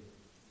wasted.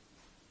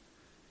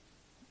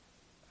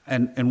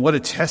 And what a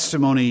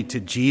testimony to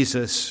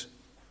Jesus.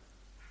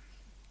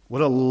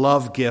 What a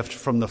love gift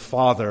from the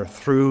Father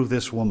through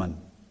this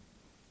woman.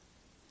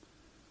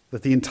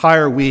 That the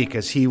entire week,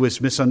 as he was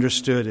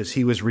misunderstood, as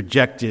he was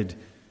rejected,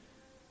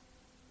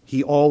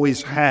 he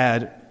always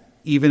had,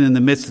 even in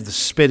the midst of the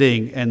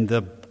spitting and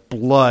the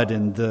blood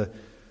and the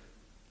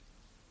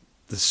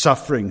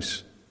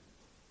sufferings,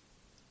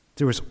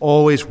 there was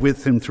always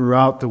with him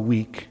throughout the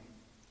week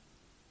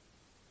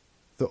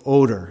the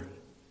odor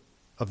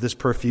of this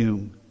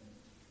perfume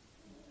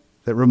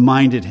that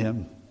reminded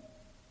him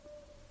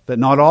that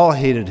not all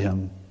hated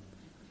him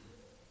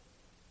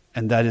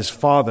and that his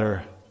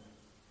Father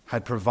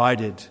had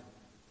provided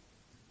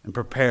and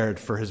prepared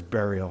for his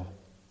burial.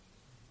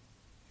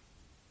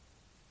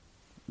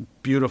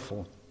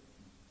 Beautiful.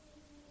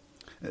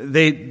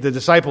 The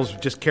disciples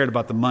just cared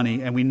about the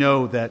money, and we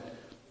know that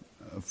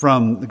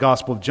from the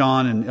Gospel of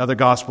John and other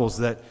Gospels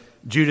that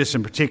Judas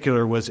in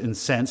particular was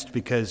incensed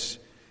because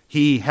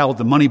he held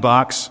the money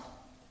box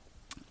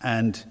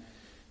and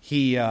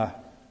he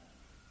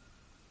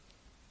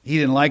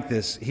didn't like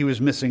this. He was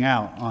missing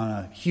out on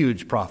a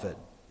huge profit.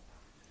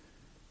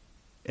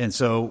 And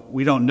so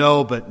we don't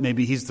know, but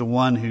maybe he's the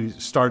one who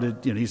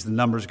started, he's the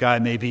numbers guy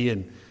maybe,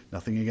 and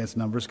nothing against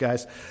numbers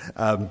guys.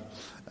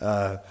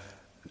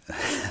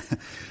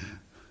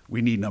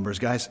 We need numbers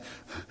guys.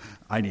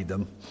 I need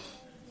them.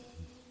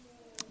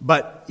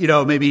 But,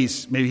 maybe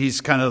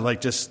he's kind of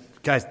like just,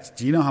 guys,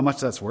 do you know how much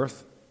that's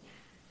worth?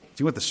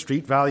 Do you know what the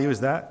street value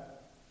is that?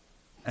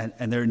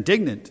 And they're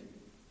indignant.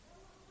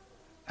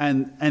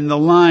 And the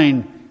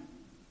line,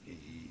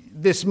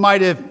 this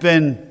might have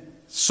been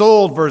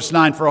sold, verse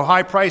 9, for a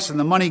high price and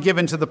the money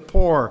given to the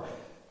poor.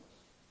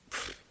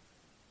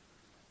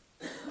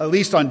 At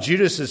least on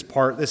Judas's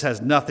part, this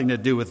has nothing to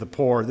do with the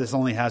poor. This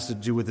only has to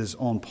do with his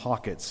own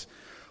pockets.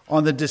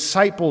 On the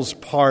disciples'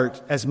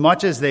 part, as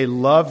much as they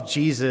love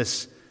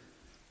Jesus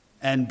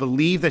and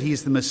believe that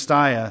he's the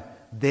Messiah,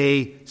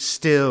 they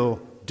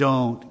still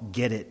don't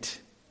get it.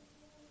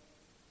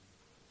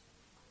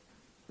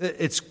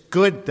 It's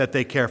good that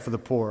they care for the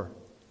poor.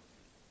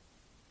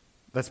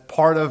 That's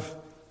part of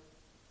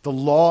the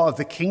law of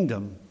the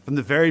kingdom from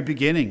the very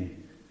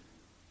beginning,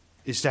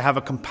 is to have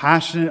a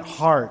compassionate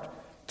heart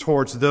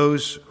towards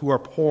those who are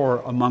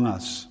poor among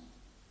us.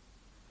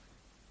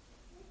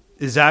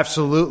 It is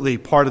absolutely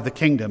part of the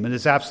kingdom. It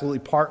is absolutely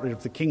part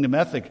of the kingdom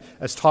ethic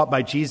as taught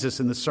by Jesus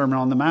in the Sermon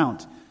on the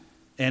Mount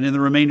and in the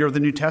remainder of the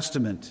New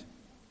Testament.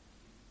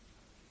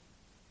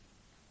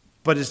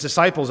 But his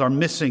disciples are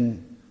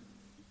missing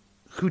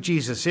who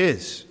Jesus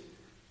is.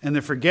 And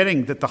they're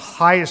forgetting that the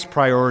highest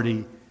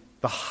priority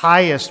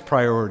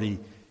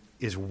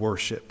is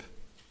worship.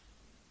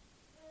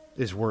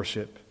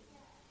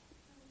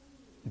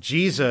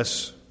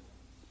 Jesus,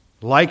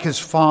 like his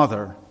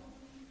Father,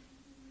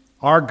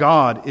 our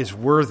God, is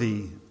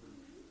worthy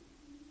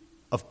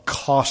of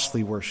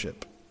costly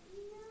worship.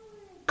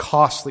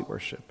 Costly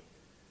worship.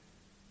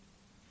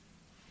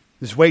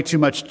 There's way too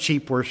much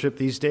cheap worship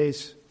these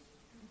days.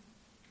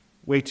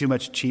 Way too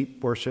much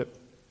cheap worship.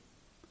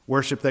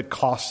 Worship that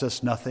costs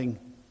us nothing.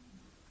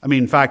 I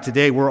mean, in fact,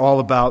 today we're all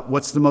about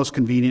what's the most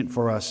convenient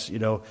for us,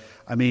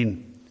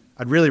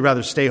 I'd really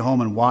rather stay home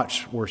and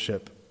watch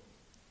worship.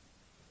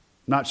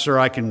 Not sure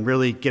I can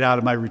really get out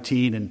of my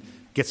routine and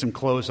get some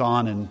clothes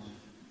on.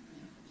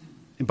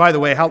 And by the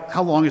way,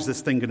 how long is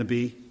this thing going to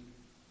be?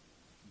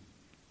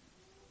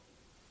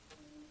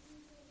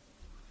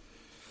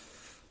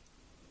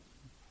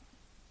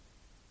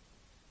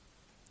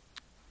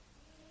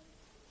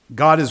 The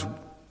God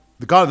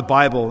of the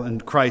Bible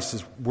and Christ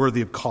is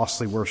worthy of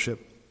costly worship.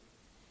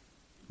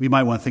 We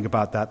might want to think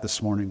about that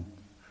this morning.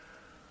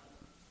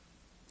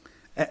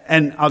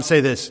 And I'll say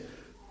this,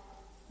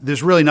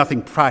 there's really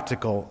nothing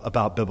practical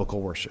about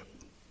biblical worship.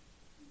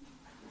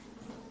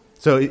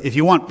 So if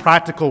you want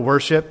practical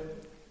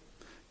worship,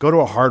 go to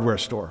a hardware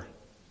store.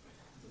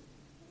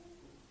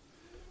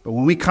 But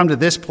when we come to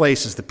this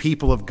place as the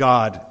people of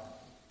God,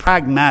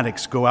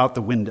 pragmatics go out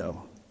the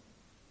window.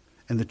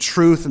 And the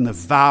truth and the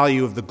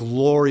value of the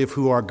glory of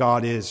who our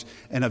God is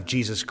and of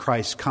Jesus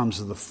Christ comes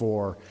to the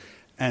fore.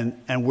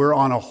 And we're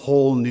on a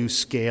whole new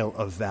scale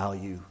of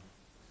value.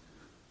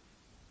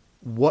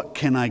 What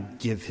can I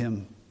give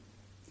him?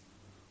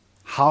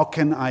 How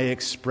can I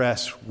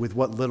express with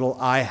what little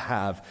I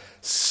have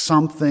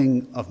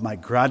something of my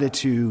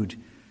gratitude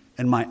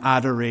and my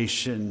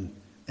adoration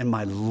and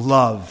my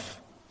love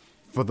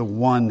for the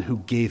one who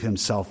gave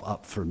himself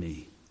up for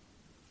me?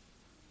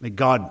 May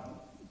God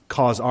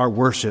cause our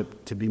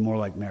worship to be more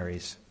like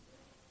Mary's.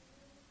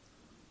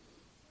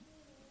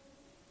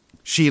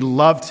 She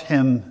loved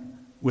him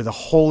with a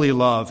holy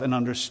love and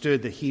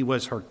understood that he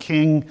was her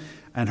king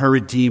and her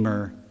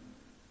redeemer.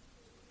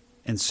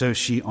 And so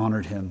she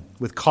honored him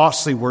with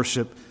costly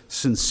worship,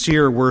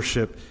 sincere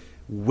worship,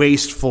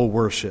 wasteful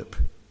worship.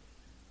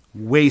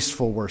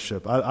 Wasteful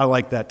worship. I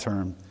like that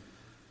term.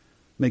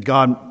 May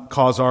God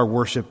cause our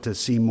worship to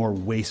seem more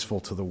wasteful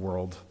to the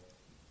world.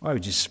 Why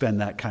would you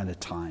spend that kind of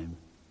time?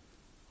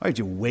 Why would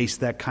you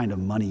waste that kind of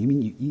money? You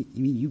mean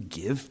you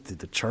give to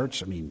the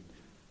church? You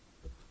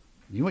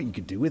know what you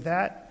could do with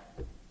that?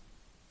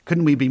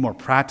 Couldn't we be more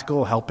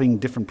practical, helping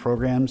different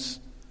programs?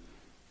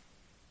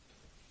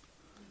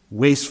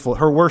 Wasteful.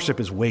 Her worship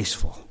is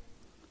wasteful.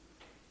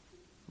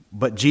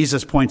 But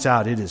Jesus points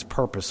out it is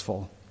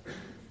purposeful.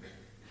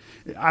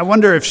 I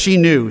wonder if she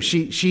knew.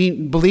 She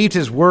believed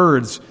his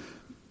words.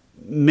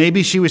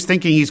 Maybe she was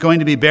thinking he's going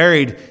to be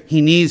buried.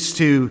 He needs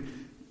to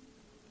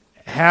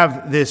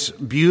have this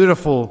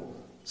beautiful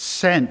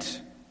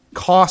scent,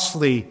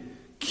 costly,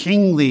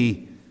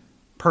 kingly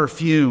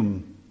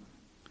perfume.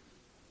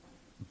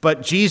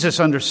 But Jesus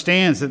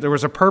understands that there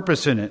was a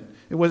purpose in it.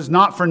 It was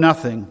not for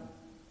nothing.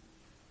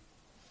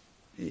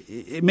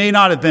 It may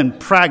not have been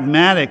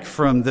pragmatic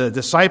from the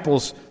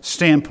disciples'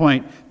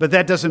 standpoint, but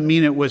that doesn't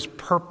mean it was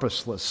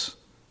purposeless.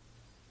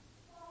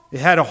 It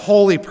had a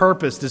holy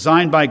purpose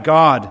designed by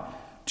God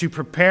to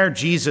prepare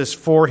Jesus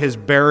for his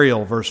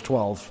burial, verse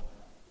 12.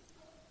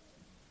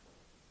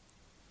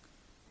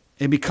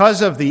 And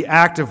because of the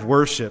act of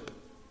worship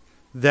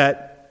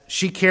that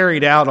she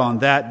carried out on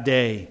that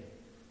day,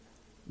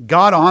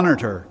 God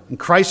honored her, and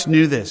Christ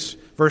knew this.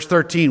 Verse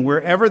 13,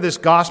 wherever this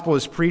gospel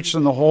is preached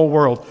in the whole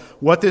world,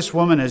 what this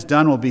woman has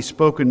done will be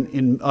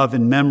spoken of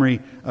in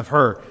memory of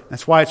her.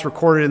 That's why it's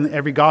recorded in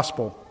every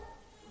gospel.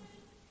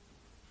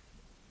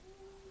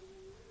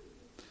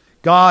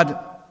 God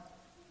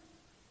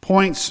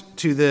points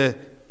to the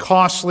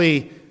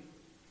costly,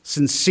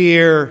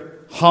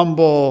 sincere,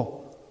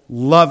 humble,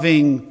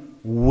 loving,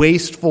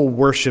 wasteful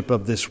worship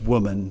of this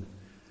woman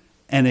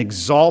and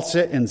exalts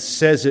it and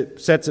sets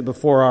it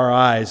before our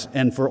eyes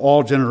and for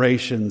all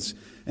generations,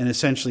 and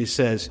essentially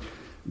says,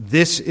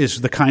 this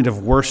is the kind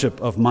of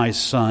worship of my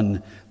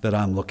Son that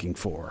I'm looking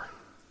for,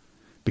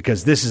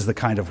 because this is the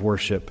kind of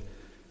worship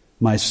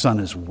my Son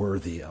is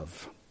worthy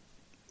of.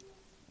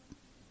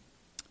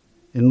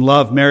 In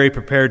love, Mary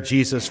prepared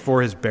Jesus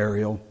for his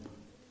burial.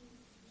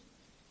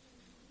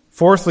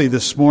 Fourthly,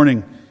 this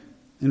morning,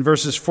 in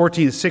verses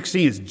 14 to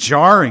 16, it's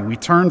jarring. We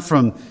turn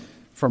from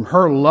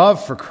her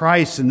love for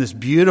Christ in this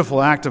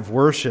beautiful act of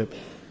worship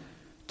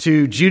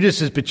to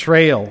Judas'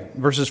 betrayal,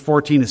 verses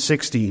 14 to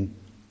 16.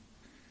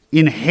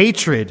 In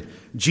hatred,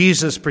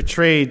 Judas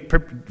prepared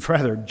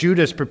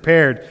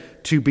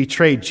to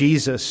betray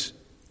Jesus.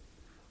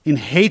 In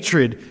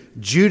hatred,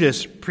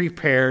 Judas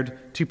prepared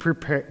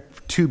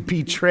to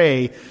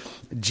betray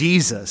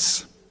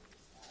Jesus.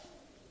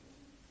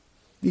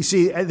 You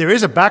see, there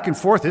is a back and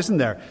forth, isn't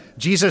there?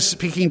 Jesus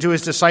speaking to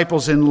his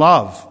disciples in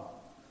love.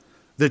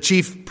 The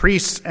chief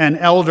priests and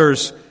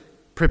elders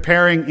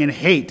preparing in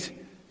hate.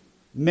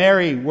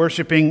 Mary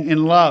worshiping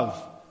in love.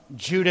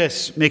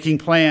 Judas making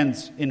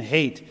plans in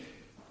hate.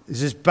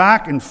 This is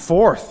back and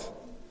forth.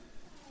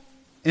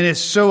 And it's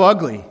so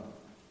ugly.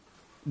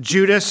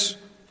 Judas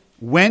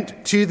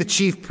went to the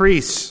chief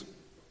priests.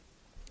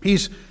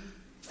 He's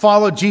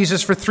followed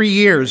Jesus for 3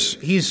 years.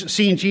 He's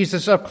seen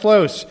Jesus up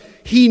close.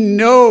 He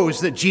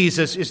knows that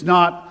Jesus is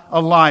not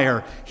a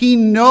liar. He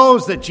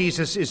knows that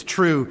Jesus is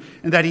true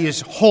and that he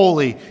is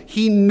holy.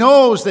 He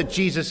knows that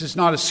Jesus is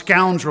not a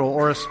scoundrel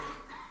or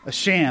a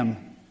sham.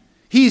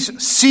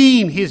 He's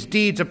seen his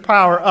deeds of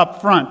power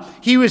up front.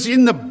 He was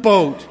in the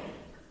boat,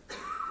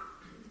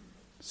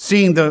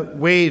 seeing the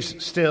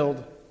waves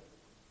stilled.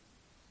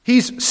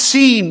 He's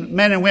seen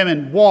men and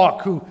women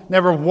walk who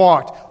never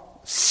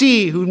walked,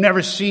 see who've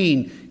never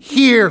seen,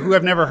 hear who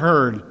have never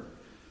heard.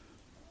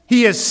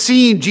 He has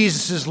seen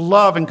Jesus'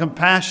 love and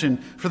compassion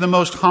for the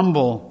most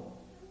humble.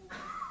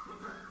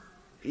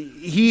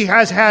 He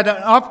has had an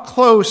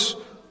up-close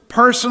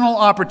personal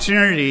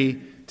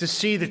opportunity to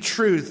see the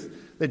truth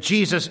that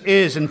Jesus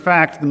is, in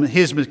fact,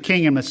 his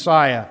King and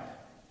Messiah.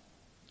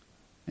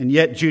 And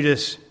yet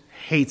Judas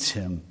hates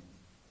him.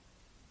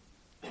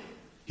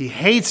 He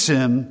hates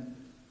him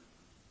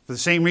for the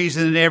same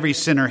reason that every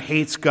sinner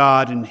hates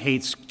God and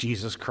hates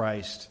Jesus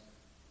Christ.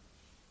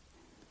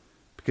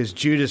 Because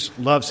Judas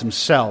loves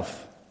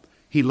himself.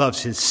 He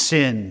loves his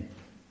sin.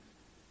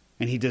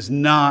 And he does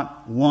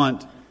not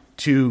want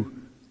to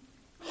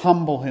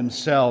humble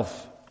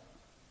himself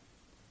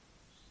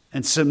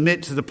and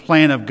submit to the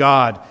plan of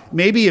God.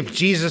 Maybe if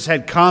Jesus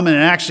had come and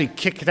actually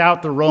kicked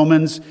out the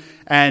Romans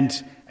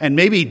and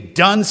maybe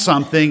done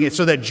something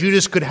so that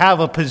Judas could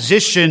have a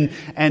position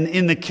and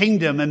in the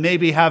kingdom and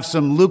maybe have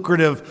some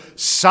lucrative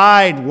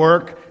side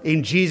work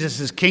in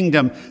Jesus'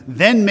 kingdom,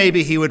 then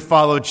maybe he would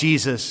follow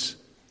Jesus.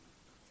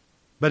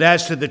 But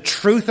as to the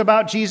truth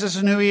about Jesus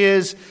and who he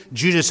is,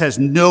 Judas has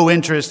no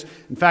interest.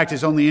 In fact,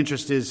 his only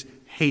interest is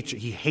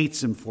hatred. He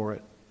hates him for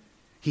it.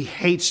 He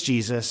hates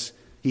Jesus.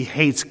 He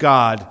hates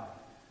God.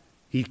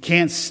 He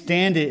can't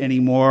stand it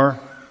anymore.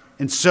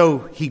 And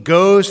so he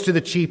goes to the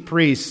chief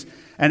priests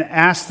and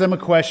asks them a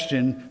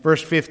question.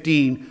 Verse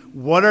 15,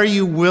 what are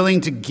you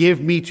willing to give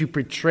me to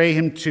betray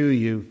him to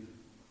you?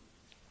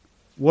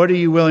 What are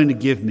you willing to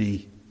give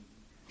me?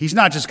 He's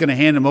not just going to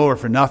hand him over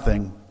for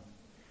nothing.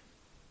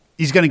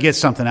 He's going to get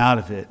something out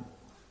of it.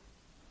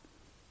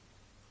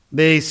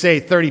 They say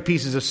 30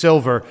 pieces of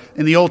silver.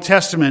 In the Old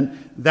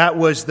Testament, that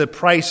was the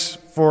price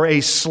for a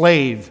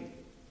slave.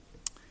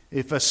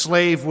 If a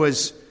slave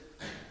was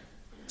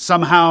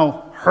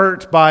somehow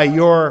hurt by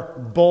your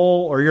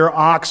bull or your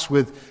ox,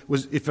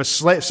 if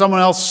someone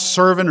else's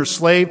servant or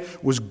slave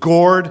was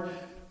gored,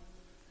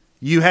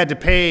 you had to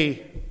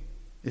pay.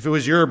 If it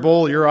was your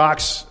bull, your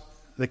ox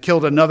that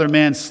killed another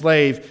man's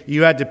slave,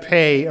 you had to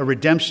pay a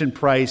redemption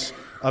price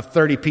of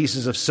 30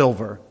 pieces of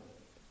silver.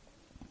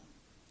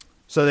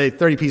 So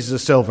 30 pieces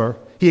of silver.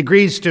 He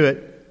agrees to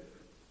it.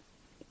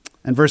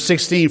 And verse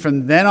 16,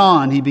 from then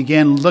on, he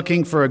began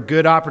looking for a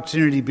good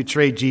opportunity to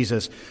betray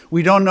Jesus.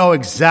 We don't know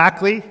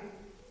exactly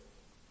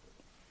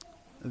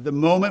the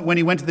moment when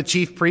he went to the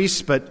chief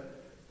priests, but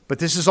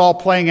this is all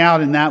playing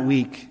out in that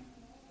week.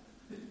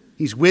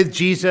 He's with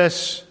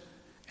Jesus,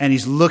 and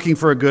he's looking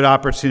for a good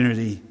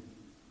opportunity,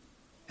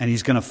 and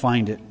he's going to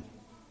find it.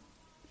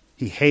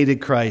 He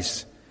hated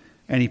Christ,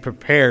 and he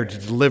prepared to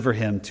deliver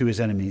him to his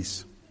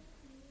enemies.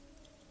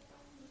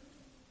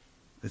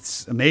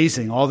 It's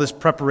amazing, all this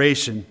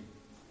preparation.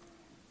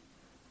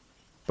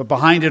 But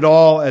behind it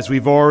all, as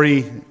we've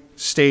already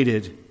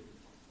stated,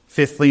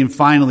 fifthly and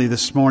finally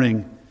this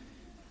morning,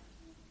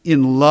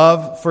 in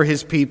love for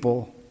his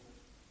people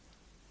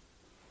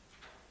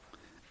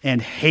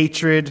and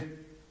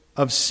hatred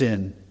of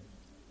sin,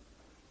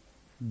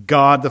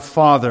 God the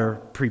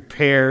Father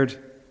prepared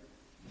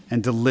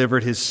and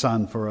delivered his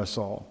Son for us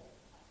all.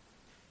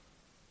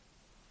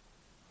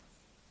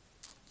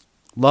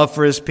 Love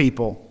for his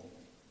people,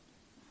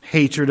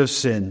 hatred of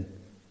sin.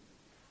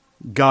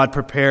 God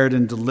prepared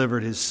and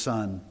delivered his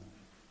Son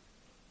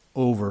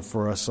over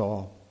for us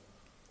all.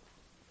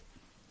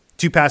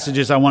 Two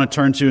passages I want to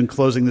turn to in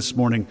closing this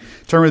morning.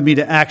 Turn with me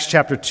to Acts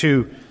chapter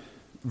 2,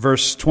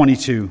 verse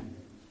 22.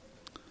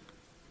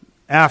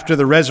 After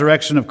the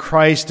resurrection of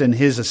Christ and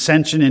his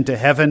ascension into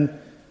heaven,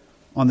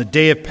 on the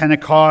day of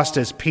Pentecost,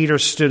 as Peter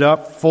stood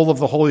up full of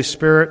the Holy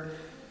Spirit,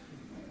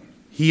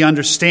 he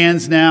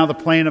understands now the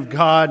plan of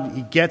God.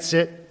 He gets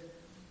it.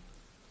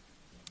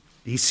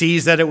 He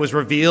sees that it was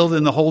revealed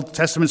in the Old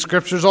Testament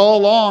scriptures all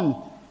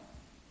along.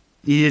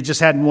 He just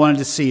hadn't wanted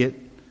to see it.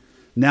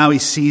 Now he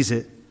sees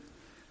it.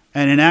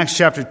 And in Acts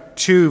chapter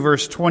 2,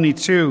 verse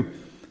 22,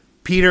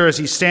 Peter, as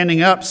he's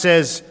standing up,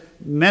 says,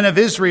 Men of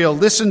Israel,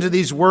 listen to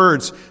these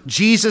words.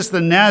 Jesus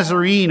the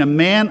Nazarene, a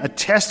man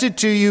attested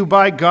to you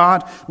by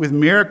God with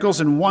miracles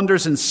and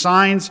wonders and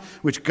signs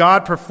which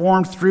God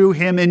performed through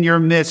him in your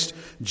midst,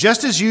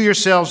 just as you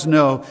yourselves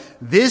know.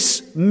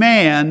 This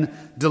man,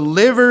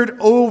 delivered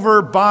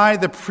over by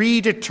the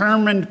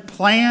predetermined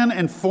plan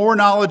and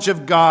foreknowledge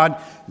of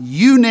God,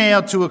 you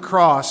nailed to a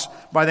cross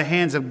by the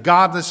hands of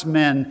godless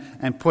men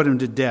and put him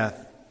to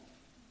death.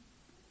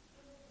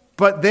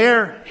 But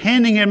they're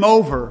handing him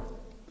over.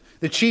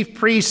 The chief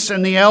priests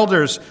and the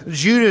elders,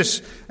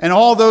 Judas, and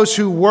all those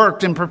who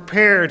worked and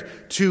prepared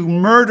to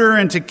murder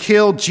and to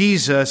kill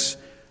Jesus,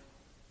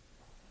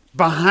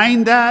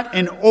 behind that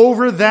and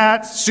over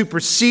that,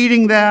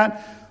 superseding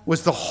that,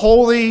 was the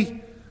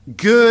holy,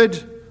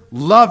 good,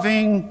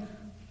 loving,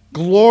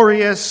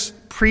 glorious,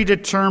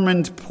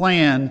 predetermined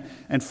plan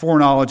and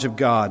foreknowledge of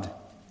God.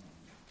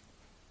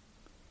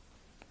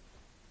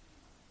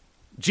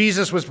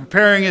 Jesus was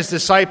preparing his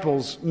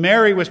disciples.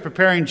 Mary was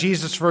preparing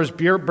Jesus for his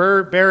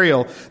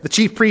burial. The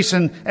chief priests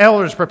and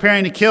elders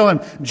preparing to kill him.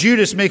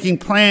 Judas making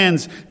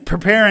plans,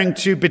 preparing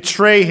to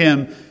betray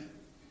him.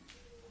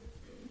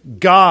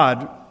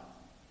 God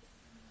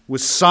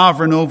was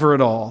sovereign over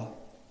it all.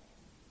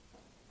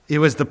 It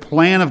was the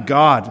plan of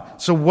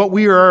God. So what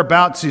we are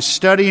about to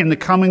study in the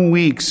coming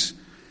weeks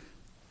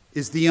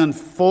is the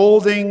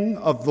unfolding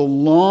of the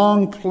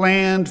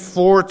long-planned,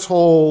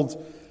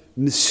 foretold,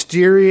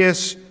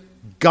 mysterious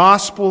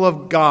gospel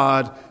of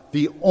God,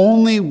 the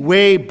only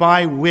way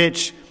by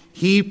which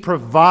he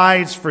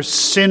provides for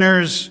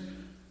sinners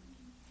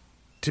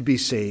to be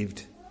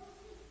saved.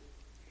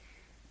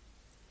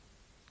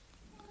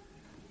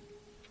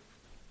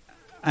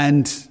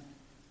 And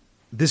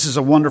this is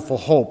a wonderful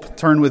hope.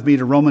 Turn with me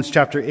to Romans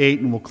chapter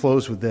 8 and we'll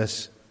close with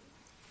this.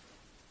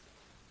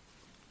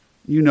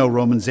 You know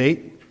Romans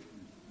 8.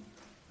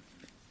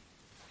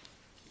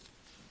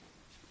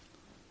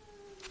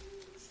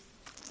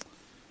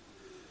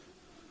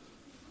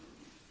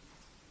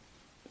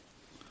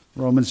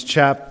 Romans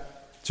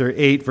chapter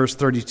 8, verse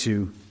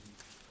 32.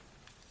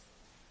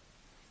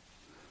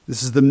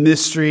 This is the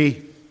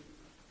mystery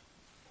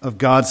of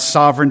God's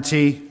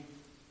sovereignty,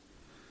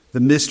 the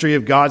mystery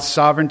of God's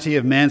sovereignty,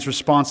 of man's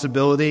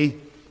responsibility.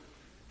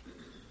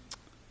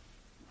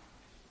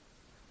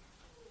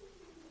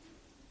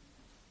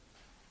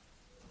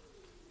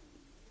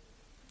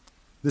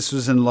 This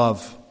was in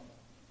love,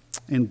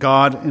 and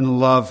God in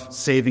love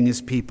saving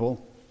his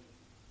people.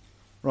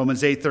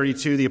 Romans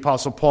 8:32, the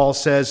Apostle Paul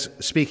says,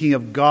 speaking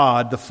of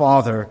God the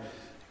Father,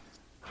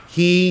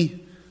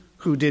 he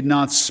who did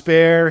not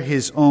spare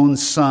his own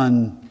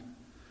Son,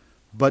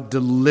 but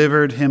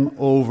delivered him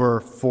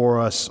over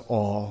for us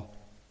all.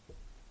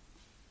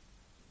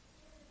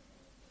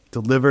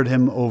 Delivered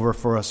him over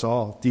for us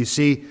all. Do you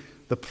see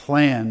the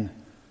plan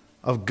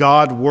of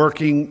God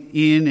working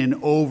in and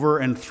over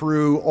and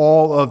through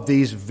all of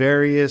these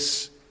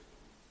various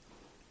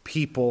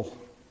people?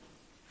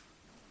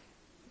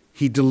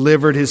 He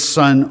delivered his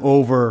Son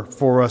over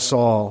for us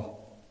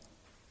all.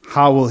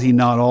 How will he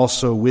not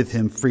also with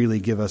him freely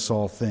give us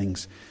all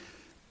things?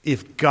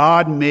 If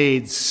God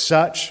made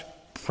such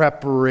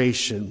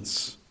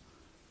preparations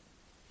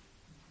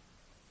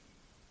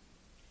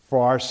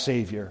for our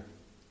Savior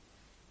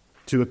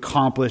to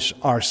accomplish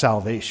our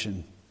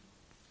salvation,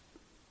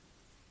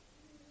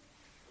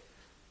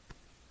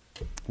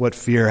 what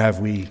fear have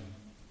we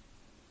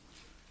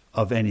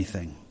of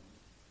anything?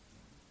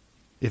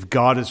 If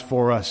God is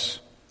for us,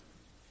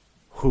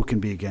 who can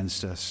be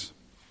against us?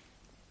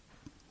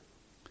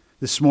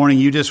 This morning,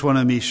 you just want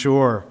to be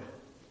sure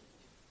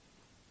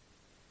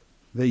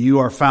that you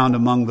are found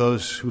among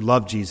those who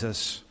love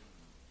Jesus,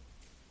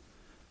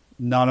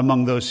 not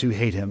among those who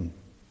hate him.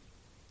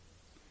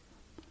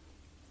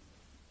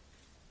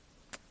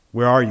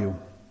 Where are you?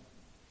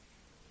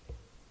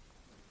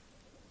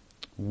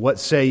 What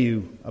say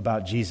you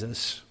about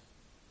Jesus?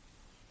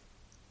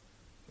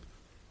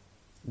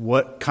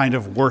 What kind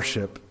of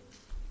worship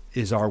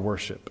is our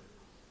worship?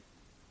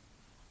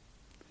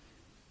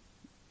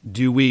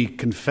 Do we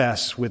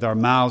confess with our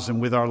mouths and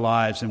with our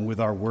lives and with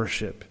our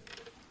worship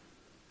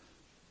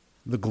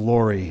the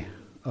glory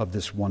of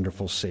this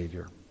wonderful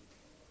Savior?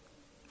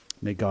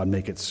 May God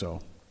make it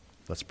so.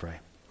 Let's pray.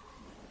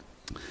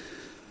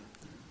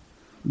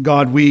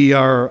 God, we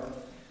are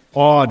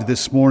awed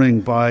this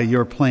morning by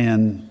your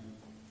plan,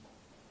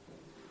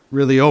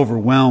 really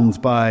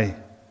overwhelmed by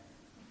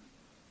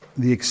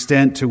the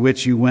extent to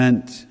which you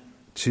went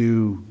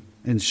to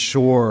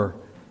ensure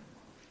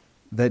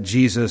that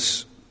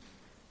Jesus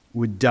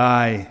would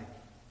die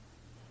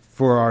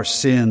for our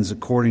sins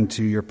according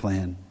to your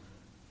plan.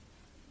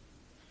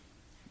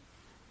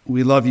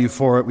 We love you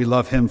for it. We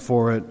love him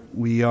for it.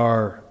 We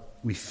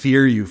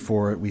fear you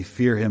for it. We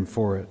fear him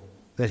for it.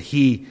 That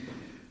he,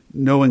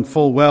 knowing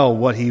full well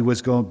what he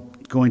was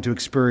going to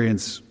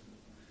experience,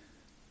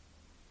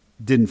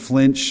 didn't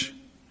flinch,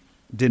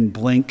 didn't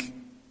blink,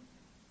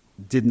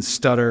 didn't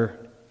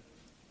stutter,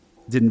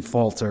 didn't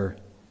falter.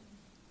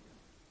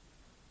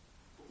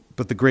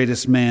 But the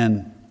greatest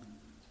man,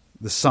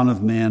 the Son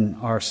of Man,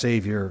 our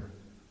Savior,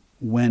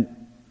 went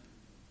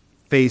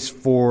face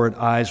forward,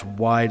 eyes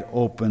wide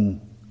open,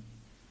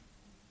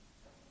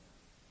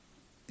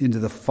 into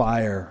the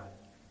fire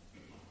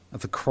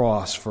of the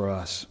cross for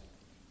us.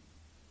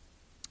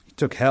 He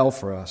took hell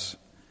for us.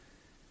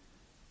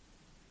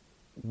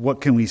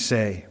 What can we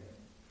say?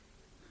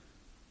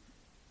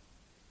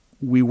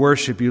 We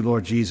worship you,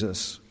 Lord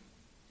Jesus.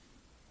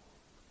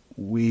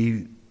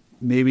 We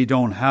maybe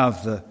don't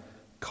have the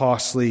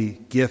costly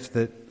gift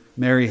that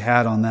Mary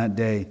had on that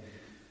day,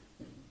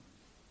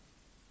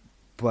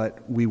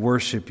 but we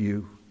worship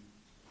you,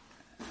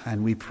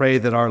 and we pray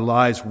that our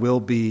lives will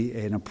be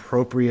an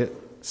appropriate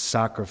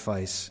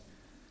sacrifice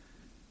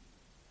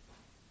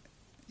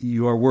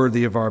You are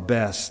worthy of our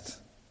best.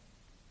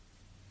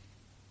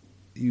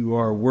 You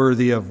are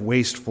worthy of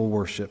wasteful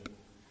worship.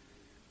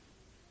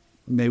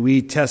 May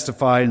we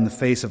testify in the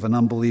face of an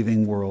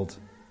unbelieving world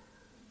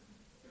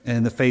and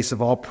in the face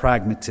of all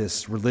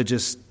pragmatists,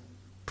 religious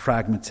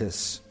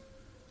pragmatists,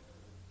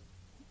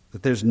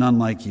 that there's none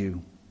like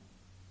you,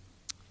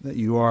 that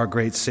you are our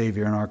great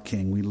Savior and our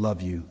King. We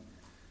love you.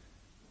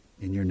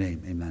 In your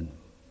name, amen.